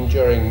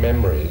enduring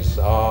memories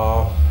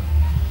are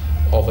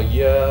of a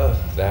year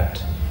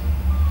that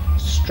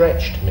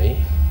stretched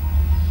me,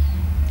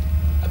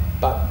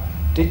 but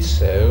did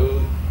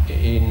so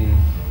in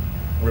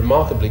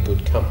remarkably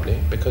good company,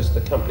 because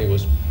the company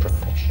was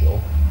professional.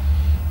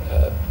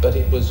 But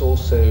it was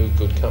also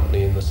good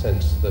company in the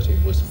sense that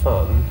it was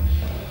fun.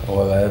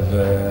 Well,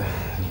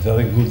 I've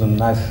very good and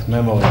nice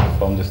memory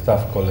from the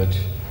Staff College.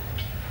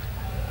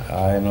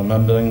 I'm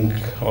remembering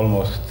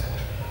almost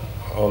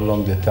all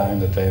along the time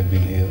that I have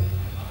been here.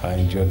 I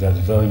enjoyed that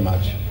very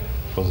much.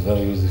 It was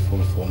very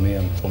useful for me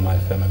and for my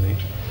family.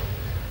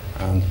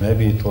 And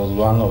maybe it was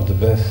one of the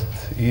best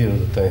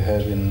years that I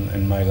had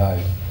in my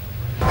life.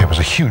 It was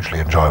a hugely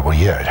enjoyable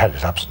year. It had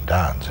its ups and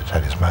downs, it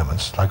had its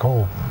moments, like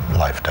all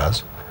life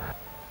does.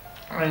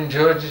 I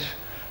enjoyed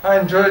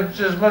it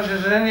as much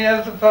as any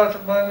other part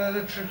of my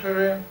military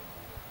career.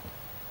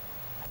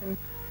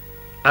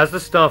 As the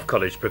Staff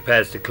College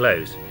prepares to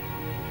close,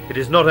 it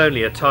is not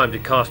only a time to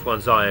cast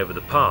one's eye over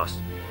the past,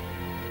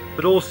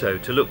 but also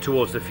to look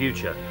towards the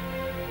future.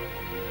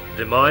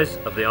 The demise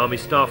of the Army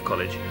Staff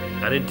College,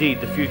 and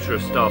indeed the future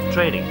of staff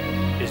training,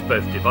 is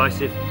both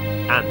divisive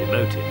and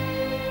emotive.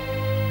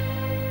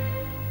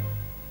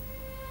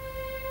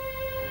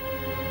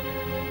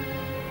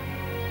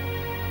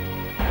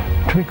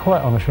 To be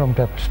quite honest, I'm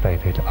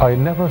devastated. I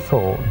never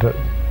thought that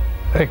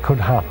it could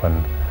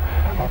happen.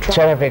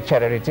 Terribly,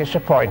 terribly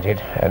disappointed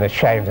and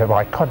ashamed that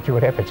my country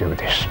would ever do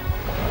this.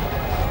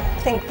 I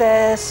think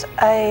there's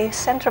a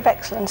centre of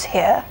excellence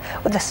here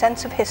with a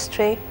sense of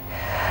history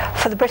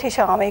for the British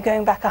Army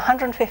going back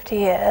 150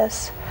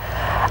 years,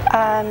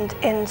 and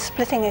in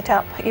splitting it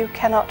up you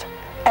cannot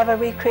ever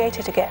recreate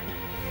it again.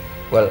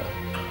 Well,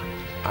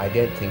 I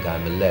don't think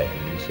I'm alone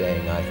in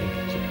saying I think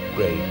it's a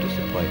grave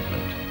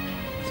disappointment.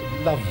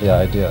 Lovely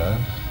idea,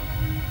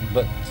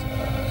 but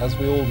as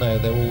we all know,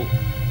 there will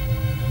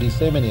be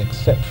so many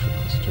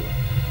exceptions to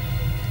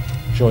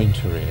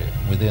jointery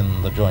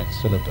within the joint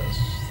syllabus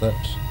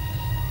that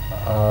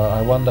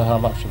I wonder how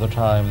much of the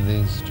time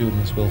these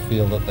students will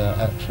feel that they're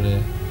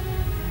actually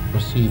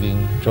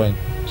receiving joint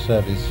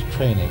service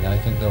training. I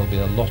think there'll be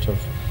a lot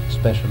of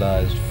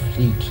specialised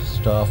fleet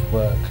staff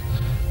work,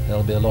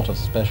 there'll be a lot of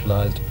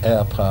specialised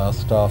air power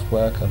staff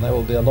work, and there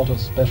will be a lot of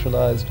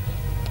specialised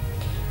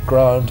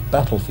ground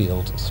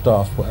battlefield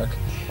staff work.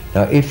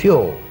 Now, if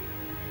your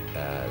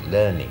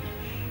learning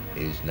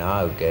is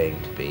now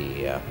going to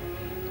be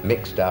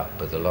mixed up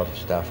with a lot of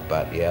stuff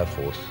about the Air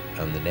Force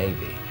and the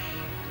Navy,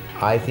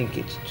 I think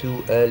it's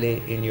too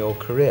early in your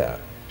career.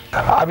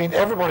 I mean,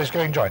 everybody's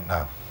going joint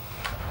now.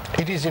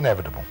 It is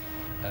inevitable.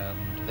 And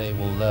they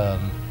will learn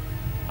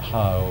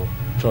how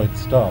joint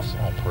staffs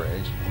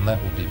operate, and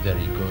that will be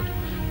very good.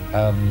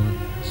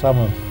 Some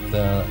of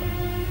their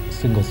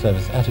single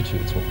service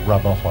attitudes will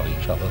rub off on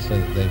each other so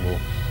that they will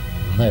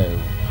know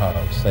how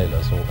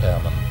sailors or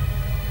airmen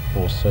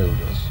or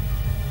soldiers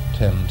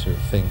tend to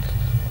think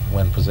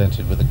when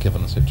presented with a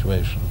given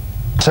situation.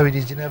 So it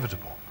is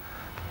inevitable,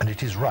 and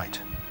it is right,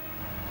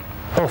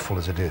 awful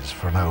as it is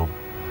for an old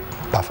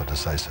buffer to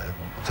say so,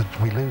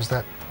 that we lose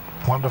that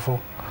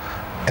wonderful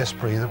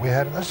esprit that we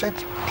had. It's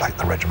like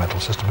the regimental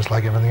system, it's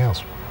like everything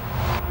else.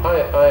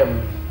 I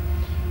am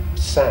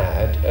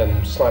sad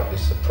and slightly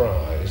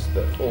surprised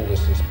that all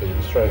this has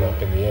been thrown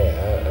up in the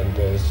air and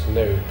there's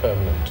no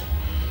permanent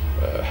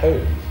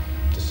home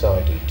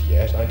decided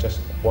yet. I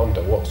just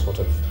wonder what sort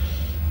of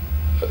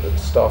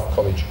Staff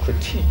College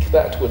critique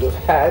that would have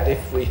had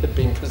if we had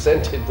been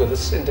presented with a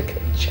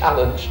syndicate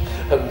challenge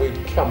and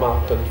we'd come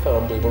up and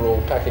found we were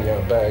all packing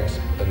our bags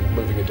and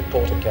moving into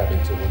porter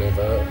cabins or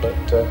whatever,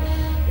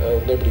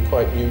 but nobody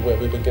quite knew where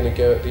we were going to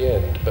go at the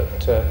end.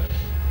 But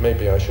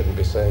maybe I shouldn't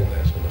be saying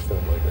that on a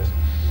film like this.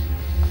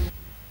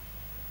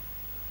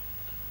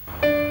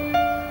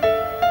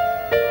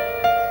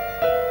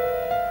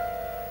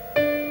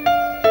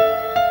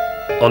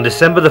 On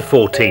December the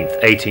 14th,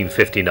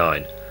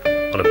 1859,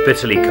 on a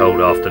bitterly cold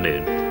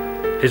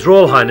afternoon, His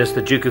Royal Highness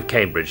the Duke of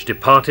Cambridge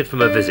departed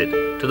from a visit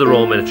to the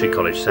Royal Military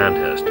College,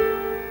 Sandhurst.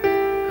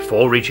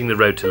 Before reaching the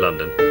road to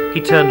London,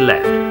 he turned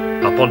left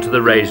up onto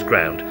the raised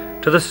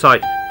ground to the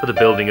site for the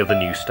building of the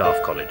new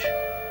Staff College.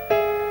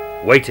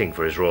 Waiting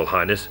for His Royal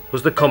Highness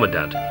was the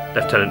Commandant,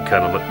 Lieutenant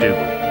Colonel MacDougall.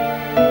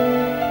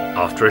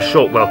 After a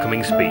short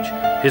welcoming speech,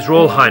 His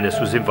Royal Highness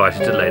was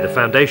invited to lay the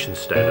foundation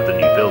stone of the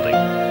new building.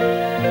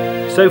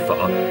 So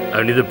far,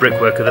 only the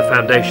brickwork of the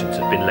foundations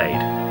had been laid.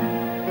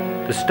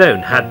 The stone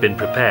had been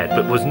prepared,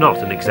 but was not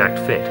an exact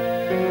fit,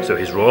 so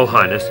His Royal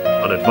Highness,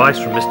 on advice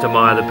from Mr.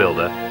 Meyer the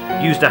builder,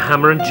 used a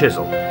hammer and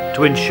chisel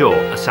to ensure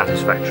a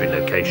satisfactory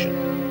location.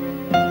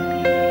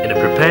 In a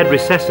prepared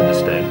recess in the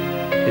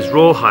stone, His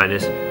Royal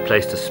Highness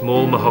placed a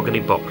small mahogany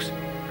box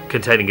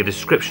containing a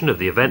description of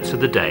the events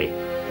of the day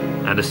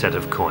and a set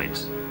of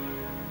coins.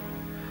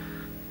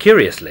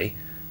 Curiously,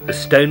 the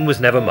stone was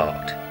never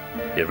marked.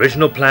 The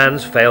original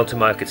plans failed to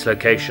mark its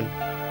location,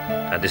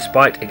 and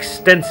despite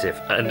extensive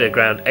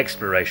underground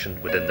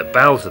exploration within the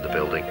bowels of the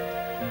building,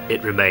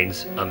 it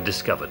remains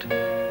undiscovered.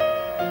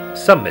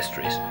 Some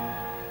mysteries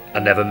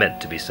are never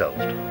meant to be solved.